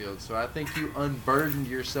backfield. So I think you unburdened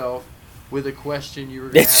yourself with a question you were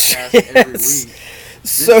going to have to ask every week.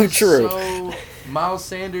 So true. So Miles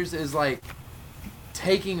Sanders is like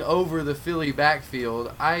taking over the Philly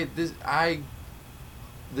backfield.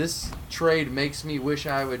 This trade makes me wish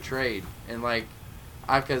I would trade, and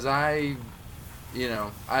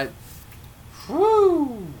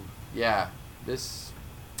this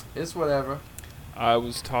it's whatever. I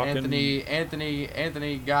was talking.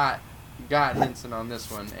 Anthony got Henson on this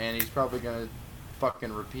one, and he's probably gonna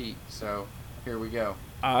fucking repeat. So here we go.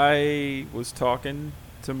 I was talking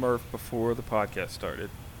to Murph before the podcast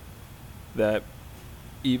started that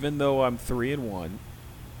even though I'm 3-1,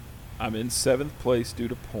 I'm in 7th place due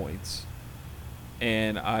to points,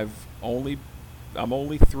 and I'm only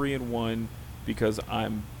 3-1 because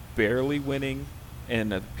I'm barely winning,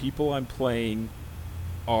 and the people I'm playing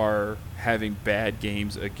are having bad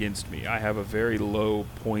games against me. I have a very low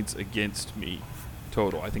points against me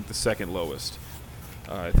total. I think the second lowest.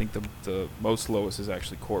 I think the most lowest is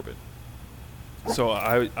actually Corbin. So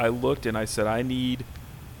I looked and I said I need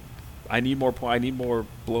more I need more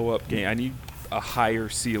blow up game. I need a higher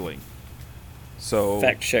ceiling. So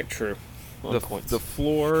fact check true. The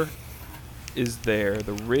floor is there.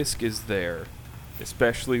 The risk is there,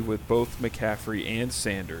 especially with both McCaffrey and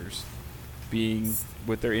Sanders being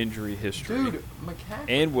with their injury history. Dude, McCaffrey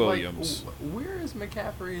and Williams. Where is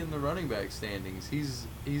McCaffrey in the running back standings? He's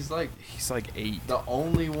like 8. The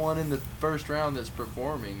only one in the first round that's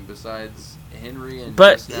performing besides Henry and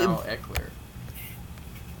But- just now Eckler.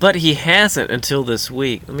 But he hasn't until this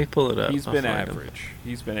week. Let me pull it up. He's I'll been find him. average.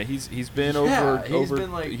 He's been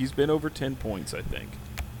over 10 points, I think.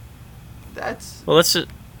 Well, let's just.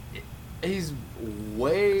 He's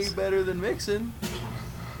way better than Mixon.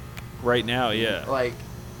 Right now, yeah.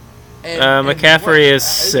 McCaffrey is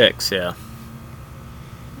 6, yeah.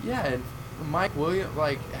 Yeah, and Mike Williams,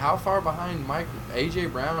 how far behind A.J.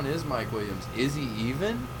 Brown is Mike Williams? Is he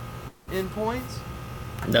even in points?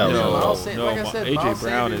 No. A.J.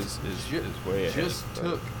 Brown is way ahead.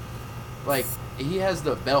 He has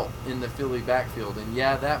the belt in the Philly backfield, and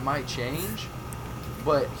yeah, that might change,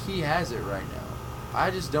 but he has it right now. I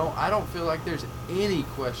don't feel like there's any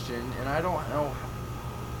question, and I don't know.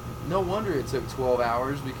 No wonder it took 12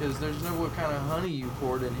 hours, because there's no what kind of honey you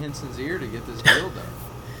poured in Henson's ear to get this deal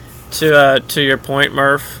done. To your point,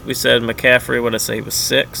 Murph, we said McCaffrey, what did I say, was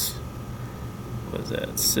 6? What is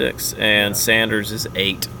that? 6. And Sanders is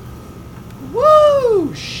 8.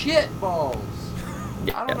 Woo! Shit balls!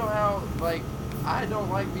 Yeah. I don't know how, I don't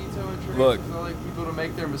like vetoing trades because I like people to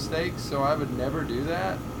make their mistakes, so I would never do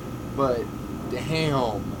that. But,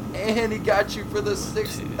 damn. And he got you for the $6.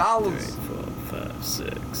 2, 3, 4, 5,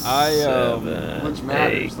 6, 7, which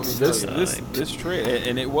matters. 8, this trade,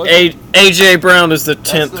 and it was AJ Brown is the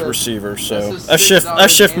 10th receiver, so I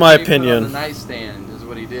shift my opinion. Put on the nightstand is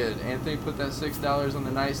what he did. Anthony put that $6 on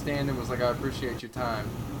the nightstand and was like, "I appreciate your time."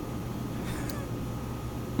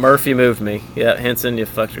 Murphy moved me. Yeah, Henson, you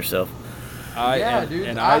fucked yourself. I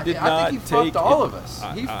think he fucked all of us.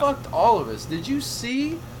 He fucked all of us. Did you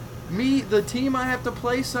see the team I have to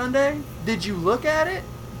play Sunday? Did you look at it?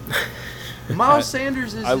 Miles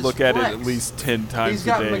Sanders is. I look at flex. it at least 10 times He's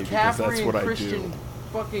got a day because McCaffrey that's what and I Christian do.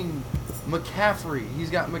 fucking McCaffrey. He's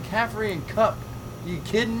got McCaffrey and Cup. You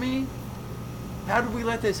kidding me? How did we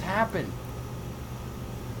let this happen?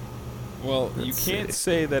 Well, you can't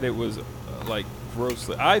say that it was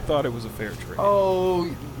grossly. I thought it was a fair trade.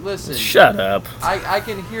 Oh, listen. Shut up. I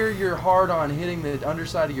can hear your hard-on hitting the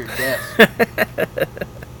underside of your desk.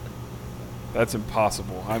 That's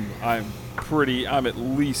impossible. I'm at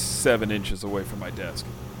least 7 inches away from my desk.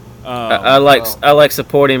 I like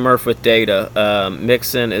supporting Murph with data.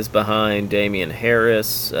 Mixon is behind Damian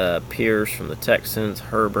Harris, Pierce from the Texans,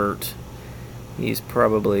 Herbert. He's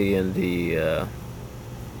probably in the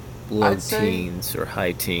low teens or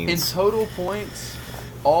high teens. In total points,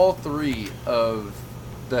 all three of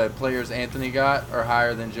the players Anthony got are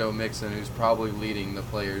higher than Joe Mixon, who's probably leading the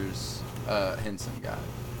players Henson got.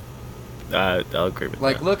 I'll agree with that.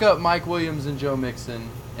 Like, look up Mike Williams and Joe Mixon,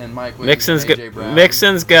 and Mike Williams and AJ Brown.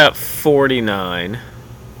 Mixon's got 49.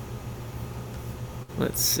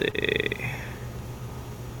 Let's see.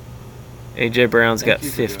 AJ Brown's got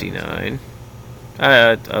 59.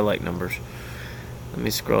 I like numbers. Let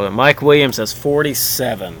me scroll down. Mike Williams has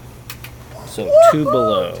 47. So 2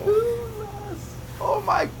 below. Oh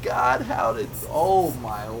my God! Oh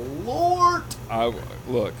my Lord!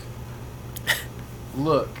 Look.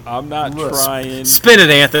 I'm not trying. Spin it,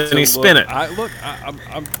 Anthony. Spin it.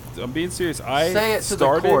 I'm being serious. Say it to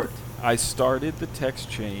the court. I started the text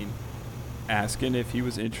chain asking if he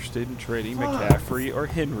was interested in trading McCaffrey or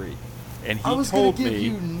Henry, and he told me.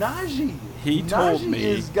 You Najee. He told me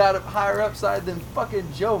he's got a higher upside than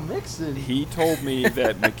fucking Joe Mixon. He told me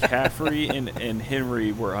that McCaffrey and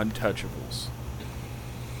Henry were untouchables.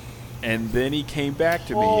 And then he came back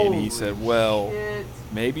to me and he said, well,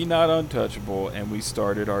 maybe not untouchable, and we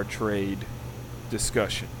started our trade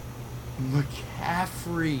discussion.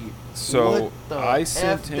 McCaffrey. So I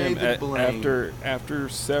sent him after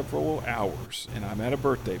several hours, and I'm at a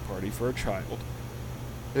birthday party for a child.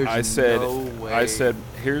 I said,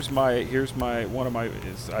 here's my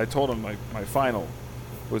I told him my final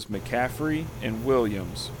was McCaffrey and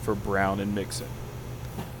Williams for Brown and Mixon.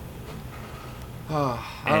 I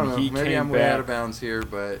don't know. Maybe I'm way out of bounds here,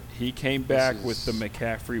 but he came back with the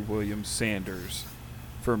McCaffrey, Williams, Sanders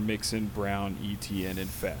for Mixon, Brown, ETN, and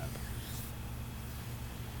Fab.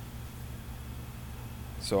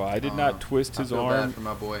 So I did not twist his arm for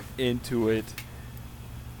my boy. into it.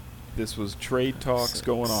 This was trade talks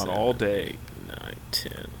going on all day. 9,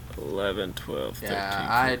 10, 11, 12,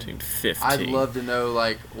 13, 14, 15. I'd love to know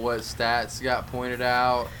like what stats got pointed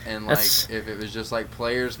out, and like if it was just like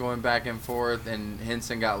players going back and forth, and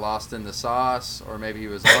Henson got lost in the sauce, or maybe he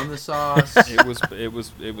was on the sauce.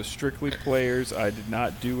 It was strictly players. I did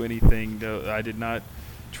not do anything. I did not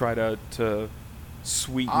try to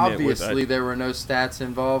sweeten it with. Obviously, there were no stats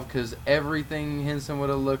involved because everything Henson would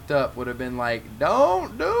have looked up would have been like,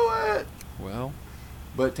 "Don't do it." Well.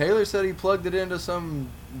 But Taylor said he plugged it into some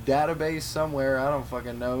database somewhere. I don't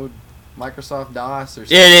fucking know. Microsoft DOS or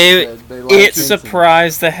something. It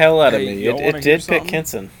surprised the hell out of me. It did pick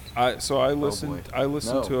Henson. I listened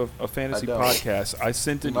to a fantasy podcast. I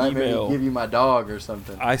sent an email. Maybe give you my dog or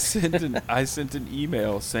something. I sent an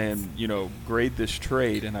email saying, grade this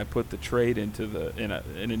trade, and I put the trade into in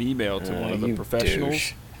an email to one of the professionals.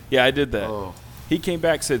 Douche. Yeah, I did that. Oh. He came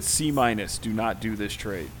back, said C-. Do not do this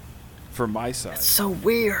trade. From my side. That's so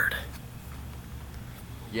weird.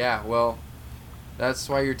 Yeah, well, that's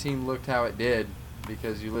why your team looked how it did,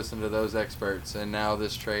 because you listened to those experts, and now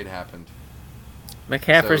this trade happened.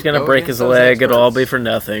 McCaffrey's going to break his leg. It'll all be for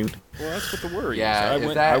nothing. Well, that's what the worry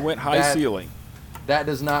is. I went high ceiling. That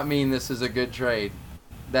does not mean this is a good trade.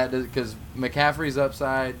 Because McCaffrey's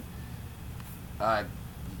upside,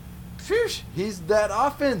 he's that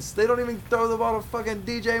offense. They don't even throw the ball to fucking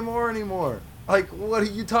DJ Moore anymore. Like, what are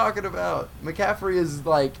you talking about? McCaffrey is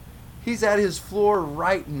like, he's at his floor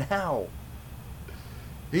right now.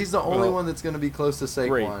 He's the only one that's going to be close to Saquon.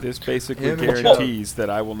 Great. This basically guarantees that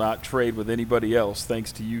I will not trade with anybody else,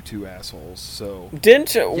 thanks to you two assholes. So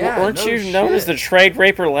weren't you known as the trade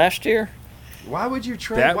raper last year? Why would you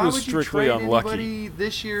trade? That why was would strictly you trade unlucky. Anybody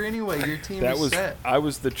this year anyway? Your team is set. I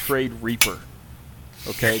was the trade reaper.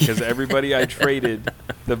 Okay, because everybody I traded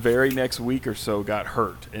the very next week or so got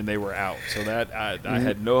hurt and they were out. So that I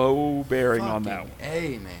had no bearing on that one.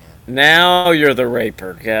 Hey, man. Now you're the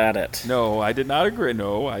raper. Got it. No, I did not agree.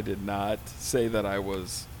 No, I did not say that I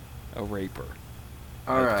was a raper.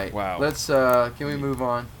 All right. Wow. Let's. Can we move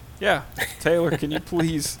on? Yeah. Taylor, can you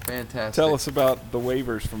please tell us about the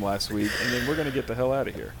waivers from last week, and then we're going to get the hell out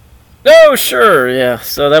of here. Oh, sure, yeah.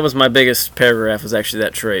 So that was my biggest paragraph, was actually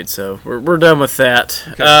that trade. So we're done with that.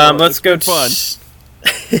 Okay, well, let's go. Fun.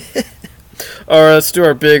 All right, let's do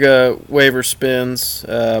our big waiver spins.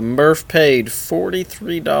 Murph paid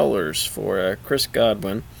 $43 for Chris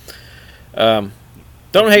Godwin. Don't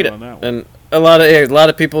hate it, and a lot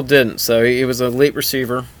of people didn't. So he was an elite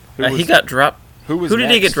receiver. He got dropped. Who did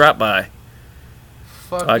he get dropped by?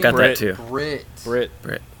 I got that too. Britt.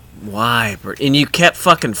 Why, Britt? And you kept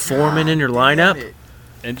fucking Foreman in your lineup?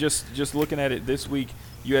 And just looking at it this week,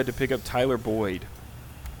 you had to pick up Tyler Boyd.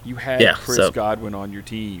 You had Yeah, Chris so- Godwin on your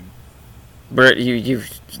team. Brett, you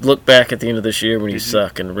look back at the end of this year when you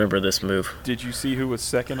suck and remember this move. Did you see who was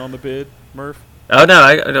second on the bid, Murph? Oh no,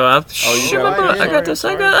 I got this.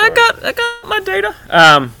 I got my data.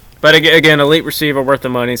 But again, elite receiver worth the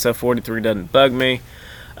money, so 43 doesn't bug me.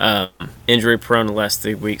 Injury prone the last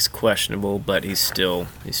 3 weeks, questionable, but he's still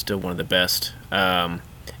one of the best.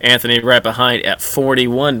 Anthony right behind at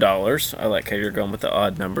 $41. I like how you're going with the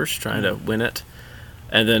odd numbers, trying to win it.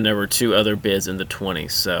 And then there were 2 other bids in the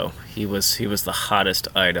 20s, so he was the hottest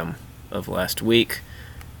item of last week,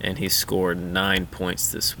 and he scored 9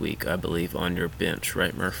 points this week, I believe, on your bench,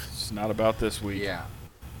 right, Murph? It's not about this week. Yeah.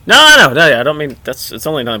 No, I don't mean it's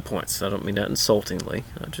only 9 points. I don't mean that insultingly.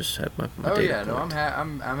 I just had my Oh data yeah, no, point.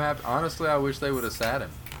 I'm happy. Honestly, I wish they would have sat him.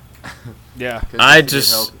 Yeah. 'Cause I he could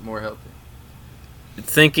just- get more healthy.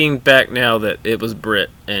 Thinking back now that it was Britt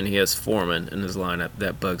and he has Foreman in his lineup,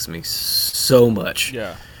 that bugs me so much.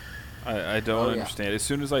 Yeah. I don't Oh, yeah. understand. As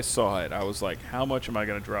soon as I saw it, I was like, how much am I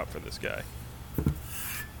going to drop for this guy?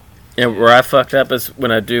 And where I fucked up is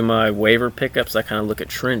when I do my waiver pickups, I kind of look at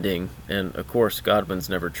trending, and of course Godwin's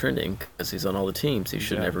never trending because he's on all the teams. He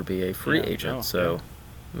should Yeah. never be a free Yeah, agent. no, so,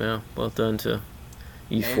 yeah, well done to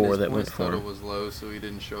you And four his that went points for total him. was low, so he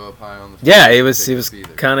didn't show up high on the. Yeah, fantasy he was pickups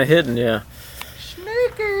either. kind of hidden. Yeah.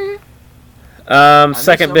 Sneaky. I knew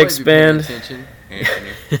Second big somebody'd be paying spend. attention,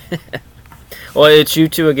 Anthony. Well, it's you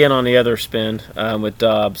two again on the other spend with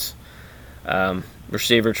Dobbs.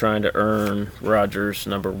 Receiver trying to earn Rodgers'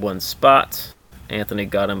 number 1 spot. Anthony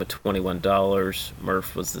got him at $21.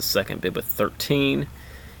 Murph was the second bid with 13.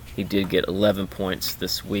 He did get 11 points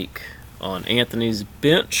this week on Anthony's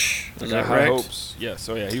bench. I Is got that high right? hopes. Yeah,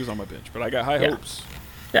 so yeah, he was on my bench, but I got high Yeah. hopes.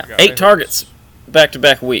 Yeah, Got high 8 targets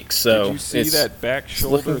back-to-back weeks. So Did you see it's that back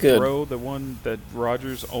looking shoulder good. throw, the one that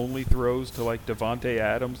Rodgers only throws to like Devontae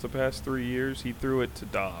Adams the past 3 years? He threw it to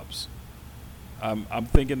Dobbs. I'm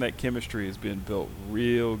thinking that chemistry has been built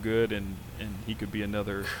real good, and he could be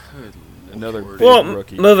another Lord. big Well,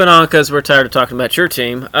 rookie. moving on because we're tired of talking about your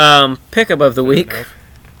team. Pickup of the week enough.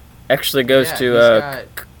 actually goes Yeah, to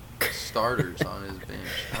he's got starters on his bench.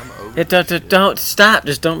 I'm over this shit. don't stop.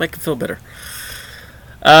 Just don't make it feel better.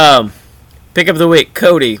 Pick up the week,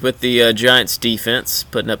 Cody with the Giants defense,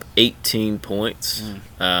 putting up 18 points.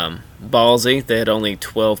 Ballsy, they had only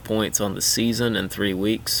 12 points on the season in 3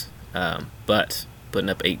 weeks, but putting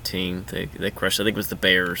up 18. They crushed. I think it was the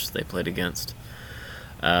Bears they played against.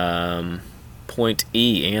 Point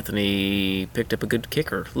E, Anthony picked up a good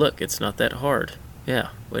kicker. Look, it's not that hard. Yeah,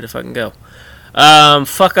 way to fucking go.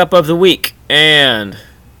 Fuck up of the week, and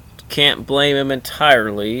can't blame him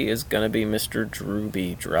entirely, is going to be Mr.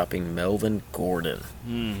 Drewby dropping Melvin Gordon.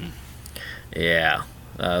 Yeah.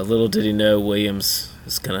 Little did he know Williams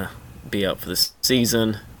is going to be out for the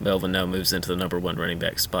season. Melvin now moves into the number 1 running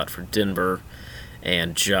back spot for Denver,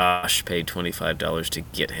 and Josh paid $25 to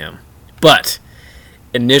get him. But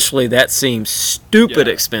initially that seemed stupid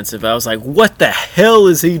expensive. I was like, what the hell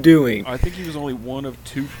is he doing? I think he was only one of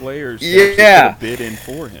 2 players that Yeah. actually put a bid in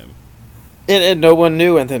for him. And no one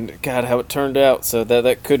knew, and then, God, how it turned out. So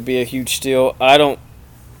that could be a huge steal. I don't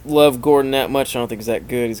love Gordon that much. I don't think he's that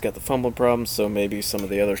good. He's got the fumbling problem, so maybe some of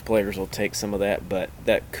the other players will take some of that. But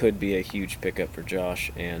that could be a huge pickup for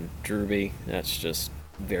Josh and Drewby. That's just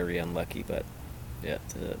very unlucky, but yeah,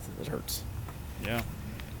 it hurts. Yeah.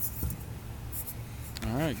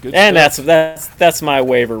 All right, good And stuff. that's my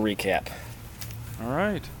waiver recap. All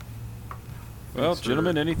right. Well, Thanks for-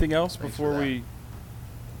 gentlemen, anything else thanks before for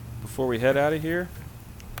that. we head out of here?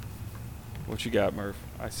 What you got, Murph?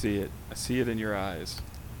 I see it. I see it in your eyes.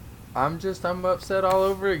 I'm upset all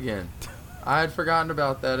over again. I had forgotten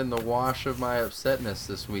about that in the wash of my upsetness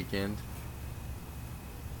this weekend.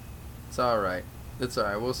 It's alright. It's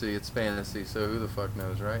alright. We'll see. It's fantasy, so who the fuck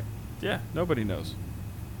knows, right? Yeah, nobody knows.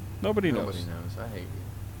 Nobody knows. Nobody knows. I hate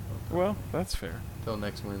you. Well, that's fair. Till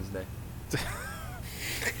next Wednesday.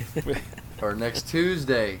 Or next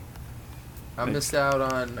Tuesday. I missed out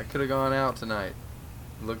on. I could have gone out tonight.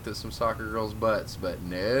 Looked at some soccer girls' butts, but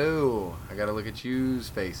no. I gotta look at you's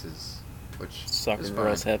faces. Which Soccer is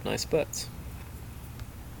girls fine. have nice butts.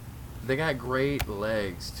 They got great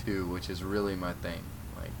legs too, which is really my thing.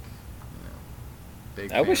 Like,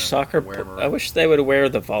 big. I fan wish of soccer. wear 'em I around. wish they would wear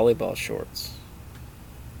the volleyball shorts.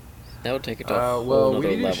 That would take it to a whole Well, nother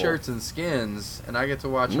we do level. shirts and skins, and I get to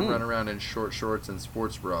watch them Mm. run around in short shorts and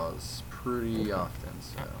sports bras pretty often.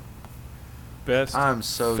 So Best I'm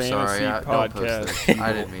so fantasy sorry. Don't post podcast this.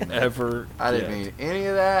 I didn't mean that. ever. I didn't get. mean any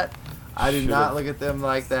of that. I did Should've- not look at them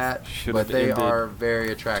like that. should've But they ended are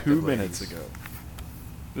very attractive. 2 minutes ladies. ago.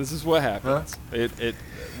 This is what happens.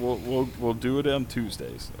 We'll do it on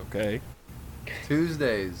Tuesdays, okay?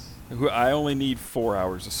 Tuesdays. I only need 4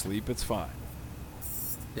 hours of sleep. It's fine.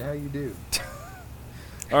 Yeah, you do.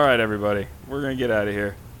 All right, everybody. We're going to get out of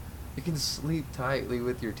here. You can sleep tightly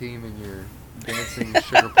with your team and your dancing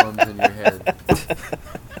sugar plums in your head.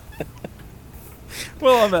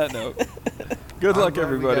 Well, on that note, good luck, glad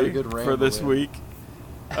we got a everybody, good for this ramble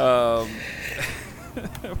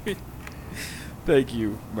week. Thank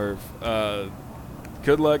you, Murph.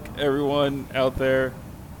 Good luck, everyone out there.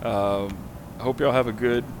 Hope y'all have a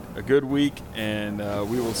good week, and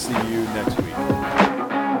we will see you next week.